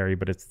apartment like Carrie,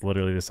 but it's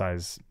literally the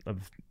size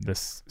of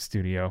this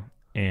studio.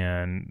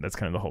 And that's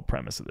kind of the whole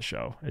premise of the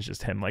show. It's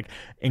just him like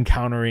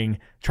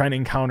trying to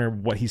encounter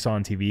what he saw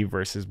on TV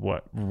versus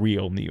what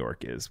real New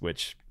York is,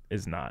 which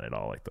is not at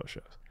all like those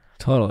shows.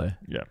 Totally.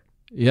 Yeah.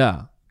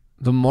 Yeah.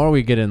 The more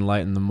we get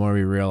enlightened, the more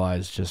we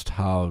realize just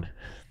how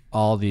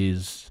all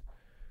these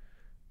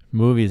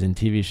movies and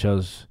TV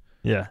shows.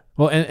 Yeah.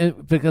 Well,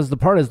 and because the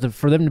part is that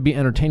for them to be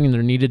entertaining,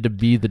 there needed to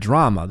be the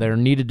drama. There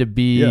needed to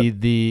be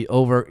the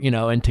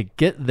and to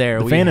get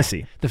there,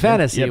 fantasy.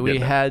 We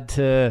had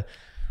to.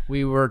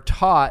 We were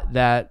taught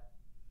that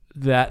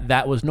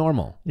that was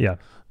normal. Yeah.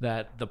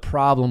 That the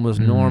problem was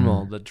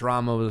normal, the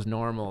drama was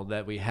normal,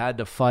 that we had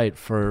to fight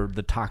for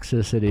the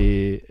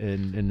toxicity,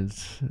 and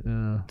it's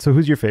So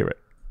who's your favorite?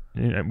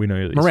 We know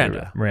you're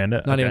Miranda.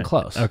 Miranda, not even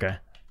close. Okay,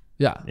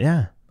 Yeah,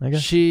 yeah, I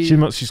guess she's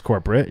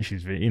corporate.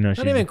 She's she's not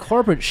even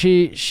corporate.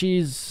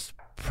 She's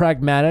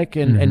pragmatic,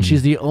 and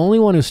she's the only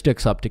one who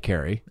sticks up to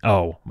Carrie.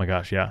 Oh my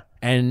gosh, yeah.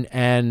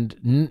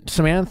 And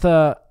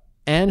Samantha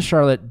and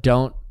Charlotte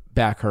don't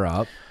back her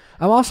up.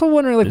 I'm also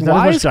wondering, like, There's not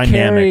why much is dynamic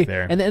Carrie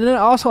there. And then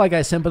also, like,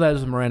 I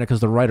sympathize with Miranda because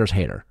the writers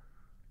hate her.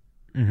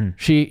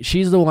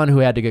 She's the one who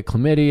had to get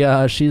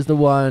chlamydia. She's the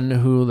one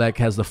who like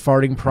has the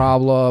farting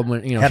problem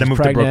when had to she's move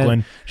pregnant. to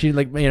Brooklyn. She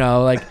like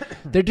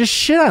they're just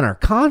shit on her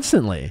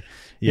constantly.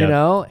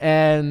 Yep.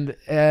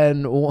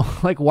 And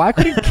like, why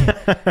couldn't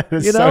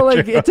It's so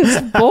like true. it's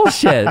just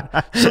bullshit.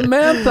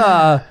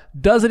 Samantha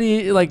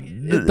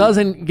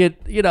doesn't get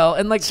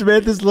and like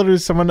Samantha's literally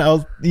someone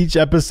else each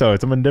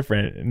episode, someone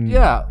different. And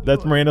Yeah.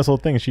 that's Miranda's whole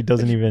thing. She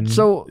doesn't even.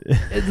 So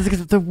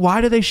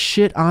why do they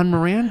shit on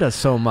Miranda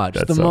so much?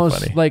 That's the so most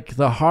funny. like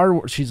the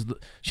hard. She's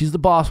the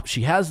boss.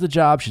 She has the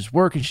job. She's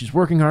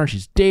working hard.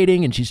 She's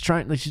dating, and she's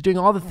doing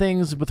all the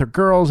things with her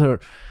girls.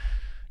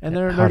 And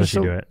they're How does just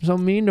she do it? so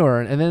mean to her.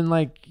 And then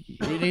like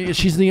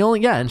she's the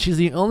only and she's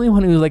the only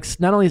one who like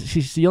not only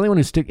she's the only one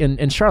who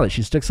and Charlotte,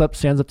 she stands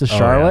up to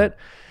Charlotte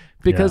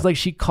because like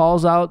she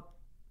calls out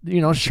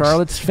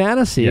Charlotte's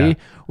fantasy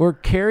where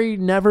Carrie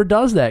never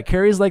does that.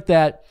 Carrie's like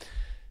that.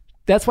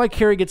 That's why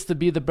Carrie gets to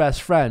be the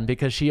best friend,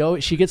 because she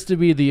gets to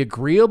be the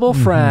agreeable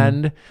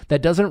friend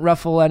that doesn't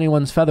ruffle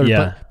anyone's feathers,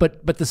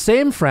 but the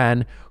same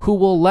friend who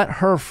will let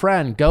her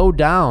friend go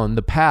down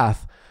the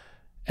path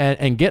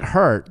and get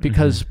hurt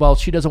because, well,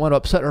 she doesn't want to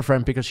upset her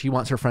friend because she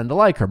wants her friend to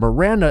like her.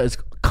 Miranda is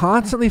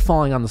constantly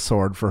falling on the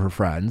sword for her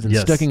friends and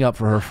sticking up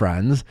for her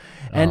friends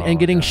and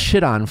getting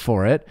shit on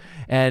for it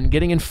and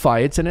getting in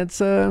fights. And it's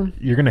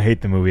You're going to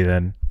hate the movie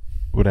then.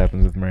 What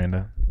happens with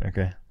Miranda?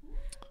 Okay.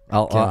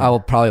 I will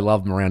probably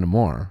love Miranda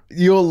more.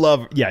 You'll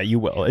love, you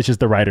will. It's just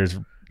the writers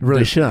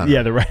Really shit on her.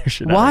 Yeah, the writers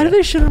shit on her. Why do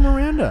they shit on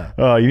Miranda?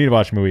 Oh, you need to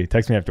watch a movie.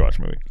 Text me after you watch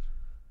a movie.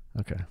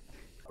 Okay.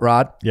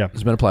 Rod, Yeah.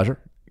 it's been a pleasure.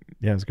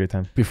 Yeah, it was a great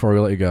time. Before we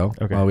let you go,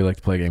 Okay. we like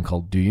to play a game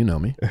called Do You Know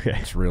Me? Okay.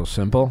 It's real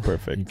simple.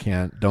 Perfect.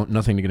 You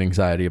nothing to get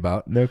anxiety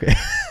about. Okay.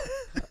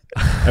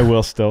 I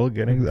will still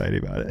get anxiety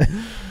about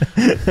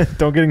it.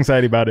 Don't get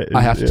anxiety about it.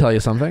 I have to tell you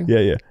something.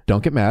 Yeah.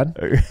 Don't get mad.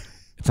 Okay.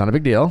 It's not a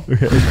big deal.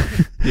 Okay.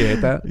 You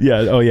hate that?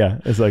 Yeah. Oh, yeah.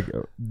 It's like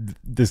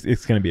this.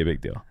 It's gonna be a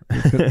big deal.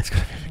 It's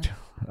gonna be a big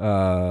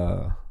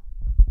deal.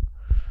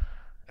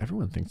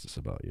 Everyone thinks this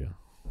about you.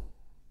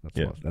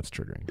 That's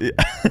triggering. Yeah.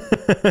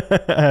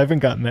 I haven't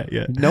gotten that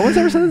yet. No one's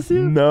ever said this to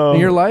you? No. In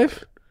your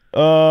life?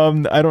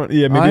 I don't.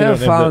 Yeah. Maybe I have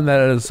don't found that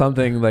it is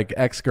something like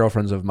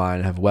ex-girlfriends of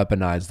mine have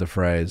weaponized the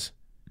phrase.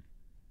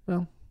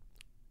 Well,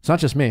 it's not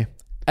just me.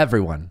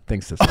 Everyone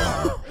thinks this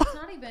about me. It's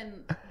not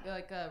even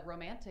like a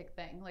romantic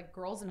thing. Like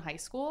girls in high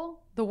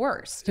school, the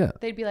worst. Yeah.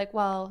 They'd be like,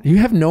 "Well,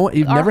 You've our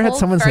never had whole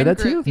someone say friend that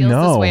to you? group feels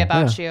No. this way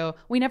about you.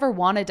 We never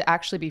wanted to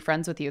actually be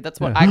friends with you." That's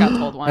what I got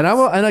told once.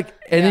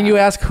 And then you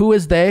ask, who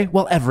is they?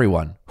 Well,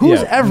 everyone.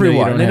 Who's everyone?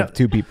 You don't They have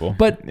two people.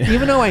 But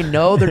even though I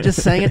know they're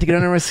just saying it to get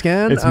under my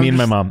skin, It's me and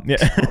my mom. Yeah.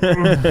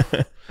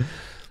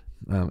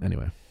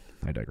 Anyway,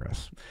 I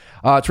digress.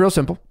 It's real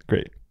simple.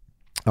 Great.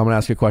 I'm going to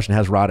ask you a question.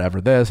 Has Rod ever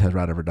this? Has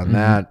Rod ever done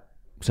that?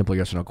 Simple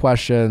yes or no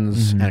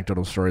questions.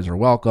 Anecdotal stories are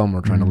welcome.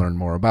 We're trying to learn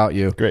more about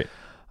you. Great.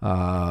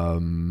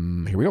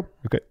 Here we go.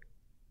 Okay.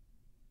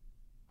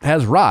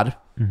 Has Rod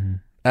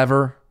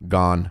ever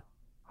gone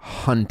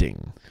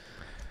hunting?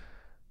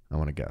 I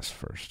want to guess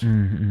first.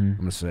 I'm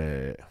going to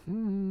say,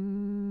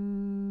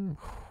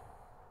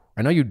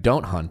 I know you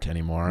don't hunt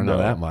anymore. I know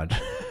that much.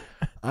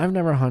 I've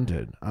never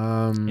hunted.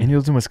 And he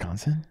lives in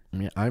Wisconsin?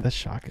 Yeah, That's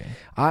shocking.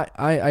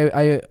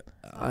 I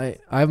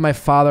have my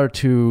father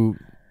to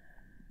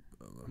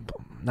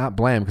not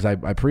blame, because I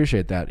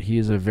appreciate that. He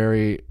is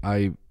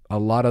a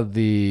lot of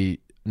the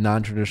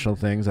non-traditional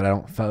things that I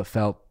don't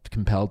felt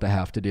compelled to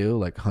have to do,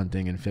 like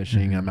hunting and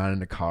fishing. I'm not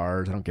into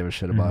cars. I don't give a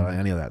shit about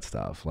any of that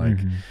stuff. Like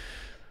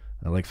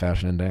I like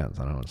fashion and dance.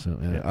 I don't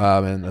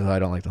know. And I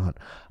don't like to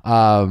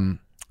hunt.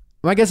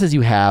 My guess is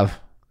you have,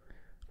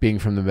 being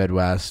from the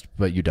Midwest,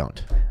 but you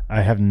don't.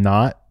 I have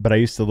not, but I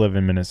used to live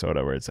in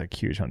Minnesota where it's like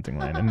huge hunting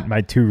land. And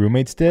my two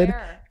roommates did.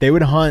 Where? They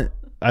would hunt.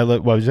 What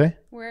did you say?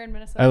 We're in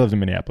Minnesota. I lived in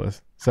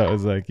Minneapolis. So it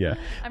was like, yeah.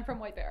 I'm from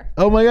White Bear.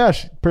 Oh my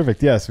gosh.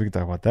 Perfect. Yes, we can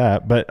talk about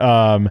that. But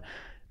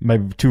my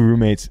two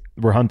roommates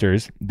were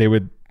hunters. They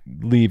would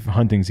leave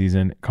hunting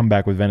season, come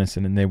back with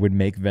venison, and they would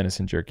make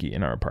venison jerky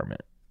in our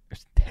apartment. It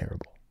was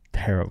terrible.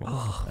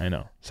 I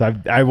know. So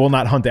I will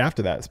not hunt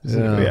after that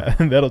specifically. Yeah.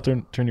 That'll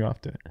turn you off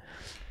to it.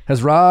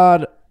 Has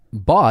Rod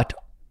bought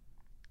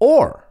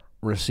or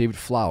received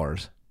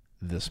flowers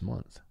this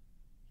month?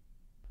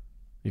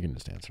 You can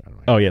just answer. I don't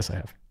know. Oh, yes, I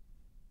have.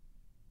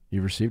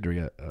 You received or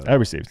yet? I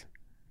received.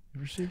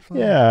 You received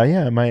flowers?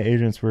 Yeah. My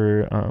agents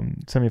were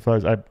sending me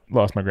flowers. I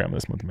lost my grandma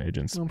this month. My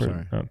agents. I'm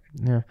sorry.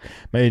 Yeah,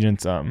 my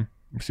agents were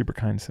super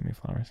kind to send me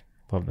flowers.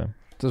 Love them.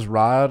 Does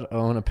Rod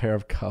own a pair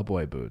of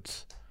cowboy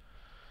boots?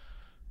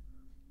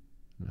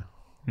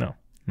 No,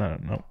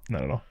 not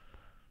at all.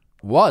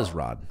 Was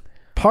Rod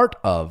part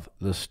of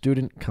the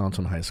student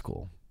council in high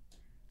school?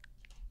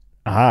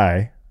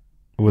 I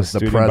was The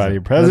student body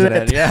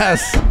president.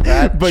 Yes.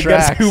 That But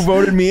tracks. guess who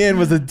voted me in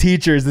was the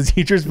teachers. The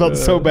teachers felt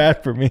so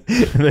bad for me.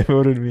 They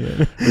voted me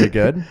in. Pretty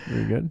good.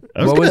 Pretty good.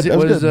 That was What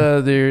was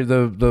good. it?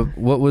 That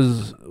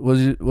was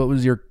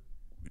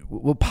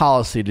What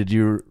policy did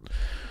you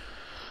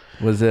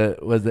was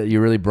that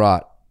you really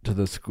brought to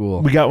the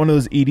school? We got one of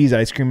those Edie's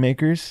ice cream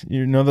makers.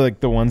 You know,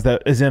 the ones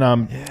that is in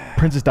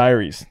Princess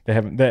Diaries. They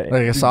have that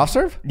Like a soft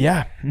serve?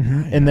 Yeah.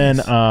 And then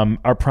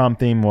our prom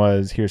theme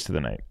was "Here's to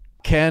the Night."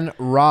 Can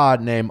Rod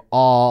name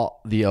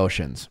all the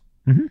oceans?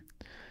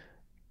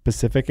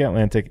 Pacific,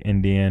 Atlantic,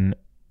 Indian,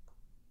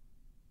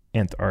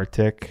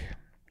 Antarctic.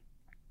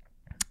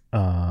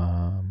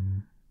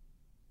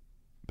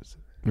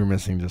 You're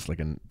missing just like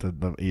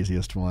the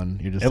easiest one.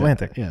 You just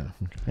Atlantic. Yeah.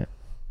 Yeah.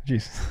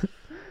 Jeez.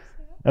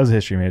 I was a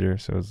history major,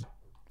 so it was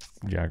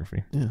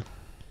geography. Yeah.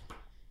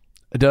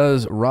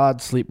 Does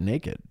Rod sleep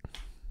naked?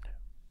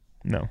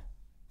 No.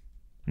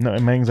 No,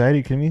 my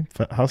anxiety, kidding me?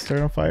 House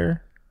started on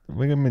fire?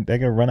 I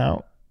gotta run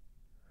out.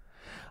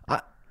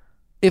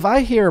 If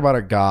I hear about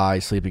a guy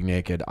sleeping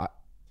naked,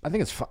 I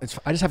think it's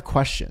I just have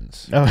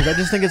questions. Oh. 'Cause I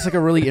just think it's like a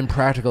really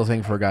impractical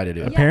thing for a guy to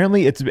do.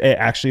 Apparently, it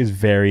actually is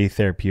very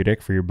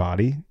therapeutic for your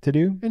body to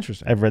do.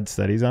 Interesting. I've read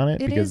studies on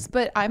it. It is,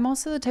 but I'm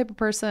also the type of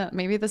person,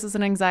 maybe this is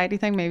an anxiety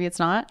thing, maybe it's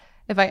not.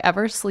 If I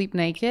ever sleep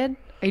naked,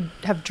 I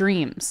have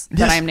dreams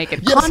that I'm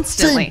naked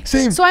constantly.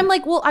 Same. So I'm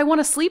like, well, I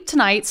want to sleep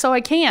tonight, so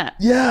I can't.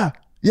 Yeah.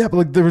 Yeah, but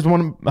like there was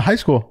one in high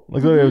school.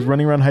 Like I was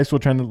running around high school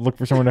trying to look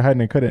for somewhere to hide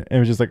and I couldn't. And it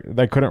was just like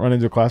I couldn't run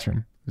into a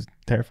classroom. It was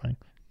terrifying.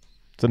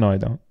 So no, I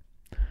don't.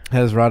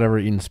 Has Rod ever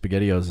eaten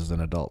SpaghettiOs as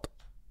an adult?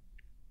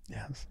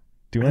 Yes.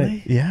 Do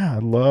I? Yeah, I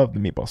love the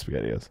meatball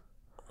SpaghettiOs.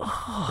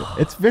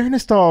 It's very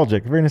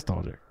nostalgic. Very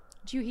nostalgic.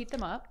 Do you heat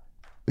them up?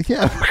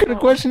 Yeah. What kind of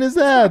question is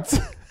that?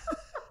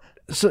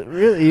 So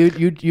really,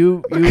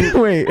 you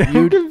Wait,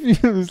 I'm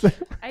confused.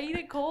 I eat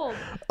it cold.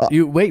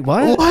 you wait.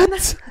 What?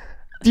 What?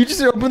 Do you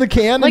just open the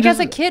can? Like and as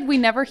a kid, we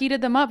never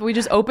heated them up. We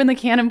just opened the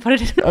can and put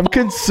it in. I'm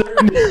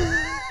concerned.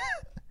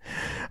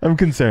 I'm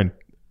concerned.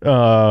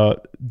 I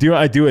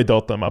do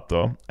adult them up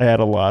though. I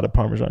add a lot of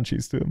Parmesan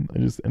cheese to them.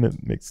 And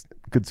it makes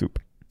good soup.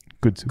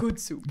 Good soup. Good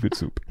soup. Good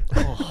soup.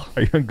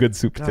 Are you on good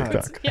soup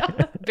TikTok? Yeah.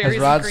 Has Berries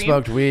Rod and cream.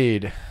 smoked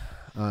weed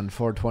on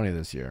 420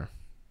 this year?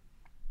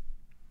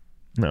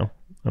 No,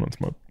 I don't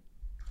smoke.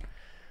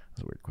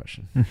 That's a weird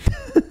question.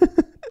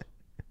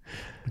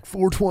 Like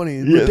 420.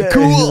 Yeah,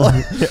 cool.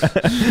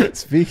 Yeah.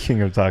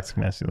 Speaking of toxic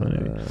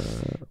masculinity,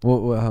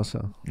 How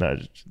so? no,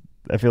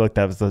 I feel like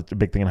that was a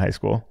big thing in high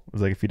school. It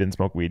was like if you didn't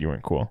smoke weed, you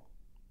weren't cool.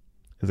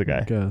 As a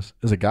guy. Guess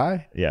as a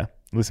guy. Yeah,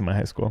 at least in my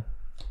high school.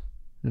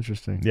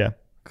 Interesting. Yeah,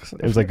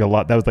 it was like a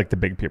lot. That was like the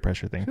big peer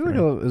pressure thing. I feel For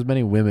like me. as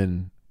many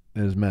women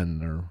as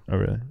men are. Oh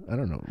really? I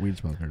don't know. Weed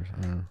smokers.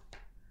 I don't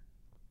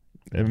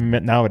know.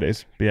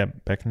 Nowadays, but yeah,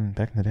 back in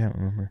the day, I don't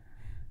remember.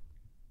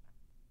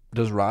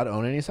 Does Rod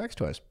own any sex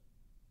toys?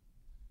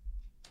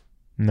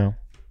 No.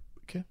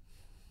 Okay.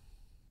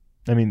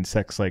 I mean,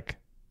 sex like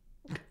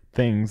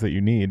things that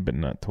you need, but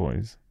not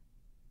toys.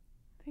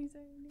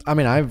 I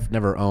mean, I've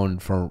never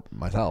owned for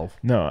myself.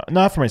 No,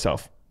 not for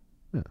myself.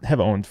 Yeah. Have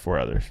owned for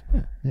others.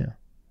 Yeah.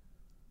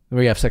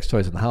 We have sex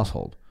toys in the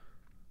household.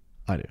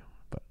 I do,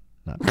 but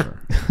not for.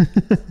 I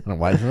don't know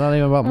why it's not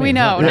even about me. We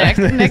know.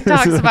 Nick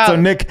talks about.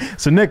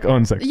 So Nick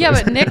owns sex Yeah,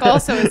 toys. but Nick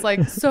also is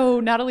like,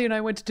 so Natalie and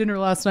I went to dinner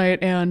last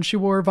night and she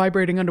wore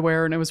vibrating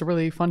underwear and it was a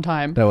really fun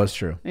time. That was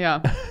true.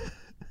 Yeah.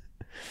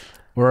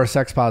 We're a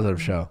sex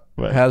positive show.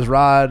 What? Has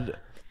Rod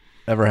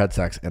ever had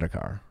sex in a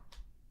car?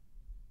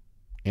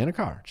 In a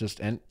car, just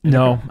in a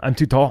No, car. I'm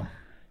too tall.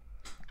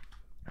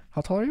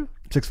 How tall are you?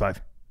 6'5".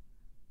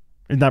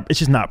 It's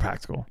just not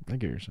practical. I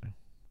get what you're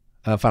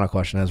saying. Final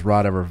question: has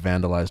Rod ever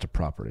vandalized a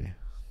property?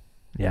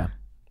 Yeah.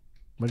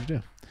 What'd you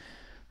do?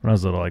 When I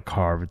was little, I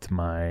carved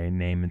my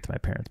name into my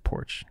parents'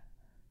 porch.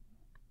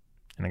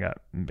 And I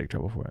got in big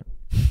trouble for it.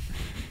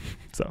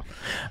 So,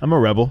 I'm a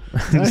rebel.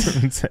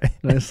 Nice.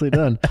 Nicely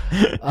done.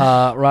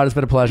 Rod, it's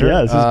been a pleasure.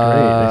 Yeah, this is great.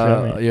 Thanks for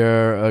having me.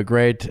 You're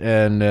great,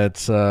 and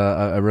it's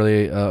I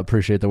really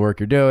appreciate the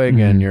work you're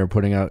doing, and you're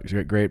putting out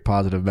great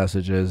positive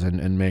messages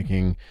and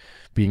making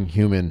being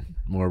human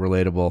more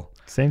relatable.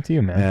 Same to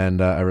you, man.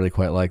 And I really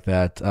quite like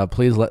that.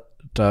 Please let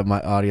my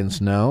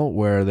audience know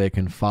where they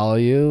can follow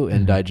you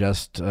and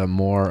digest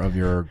more of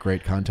your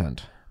great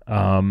content.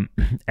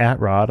 At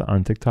Rod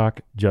on TikTok,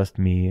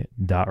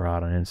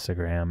 justme.rod on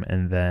Instagram,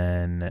 and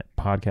then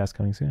podcast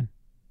coming soon.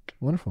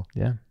 Wonderful.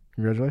 Yeah.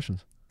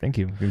 Congratulations. Thank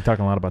you. We've been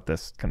talking a lot about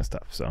this kind of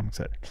stuff, so I'm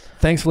excited.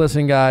 Thanks for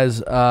listening,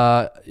 guys.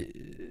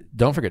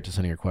 Don't forget to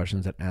send your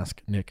questions at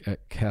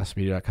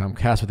asknick@castmedia.com.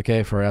 Cast with a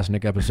K for Ask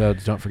Nick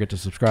episodes. Don't forget to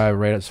subscribe,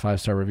 rate us,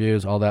 5-star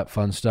reviews, all that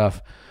fun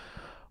stuff.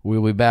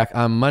 We'll be back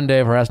on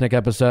Monday for Ask Nick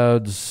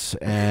episodes.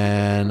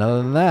 And other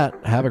than that,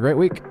 have a great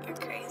week.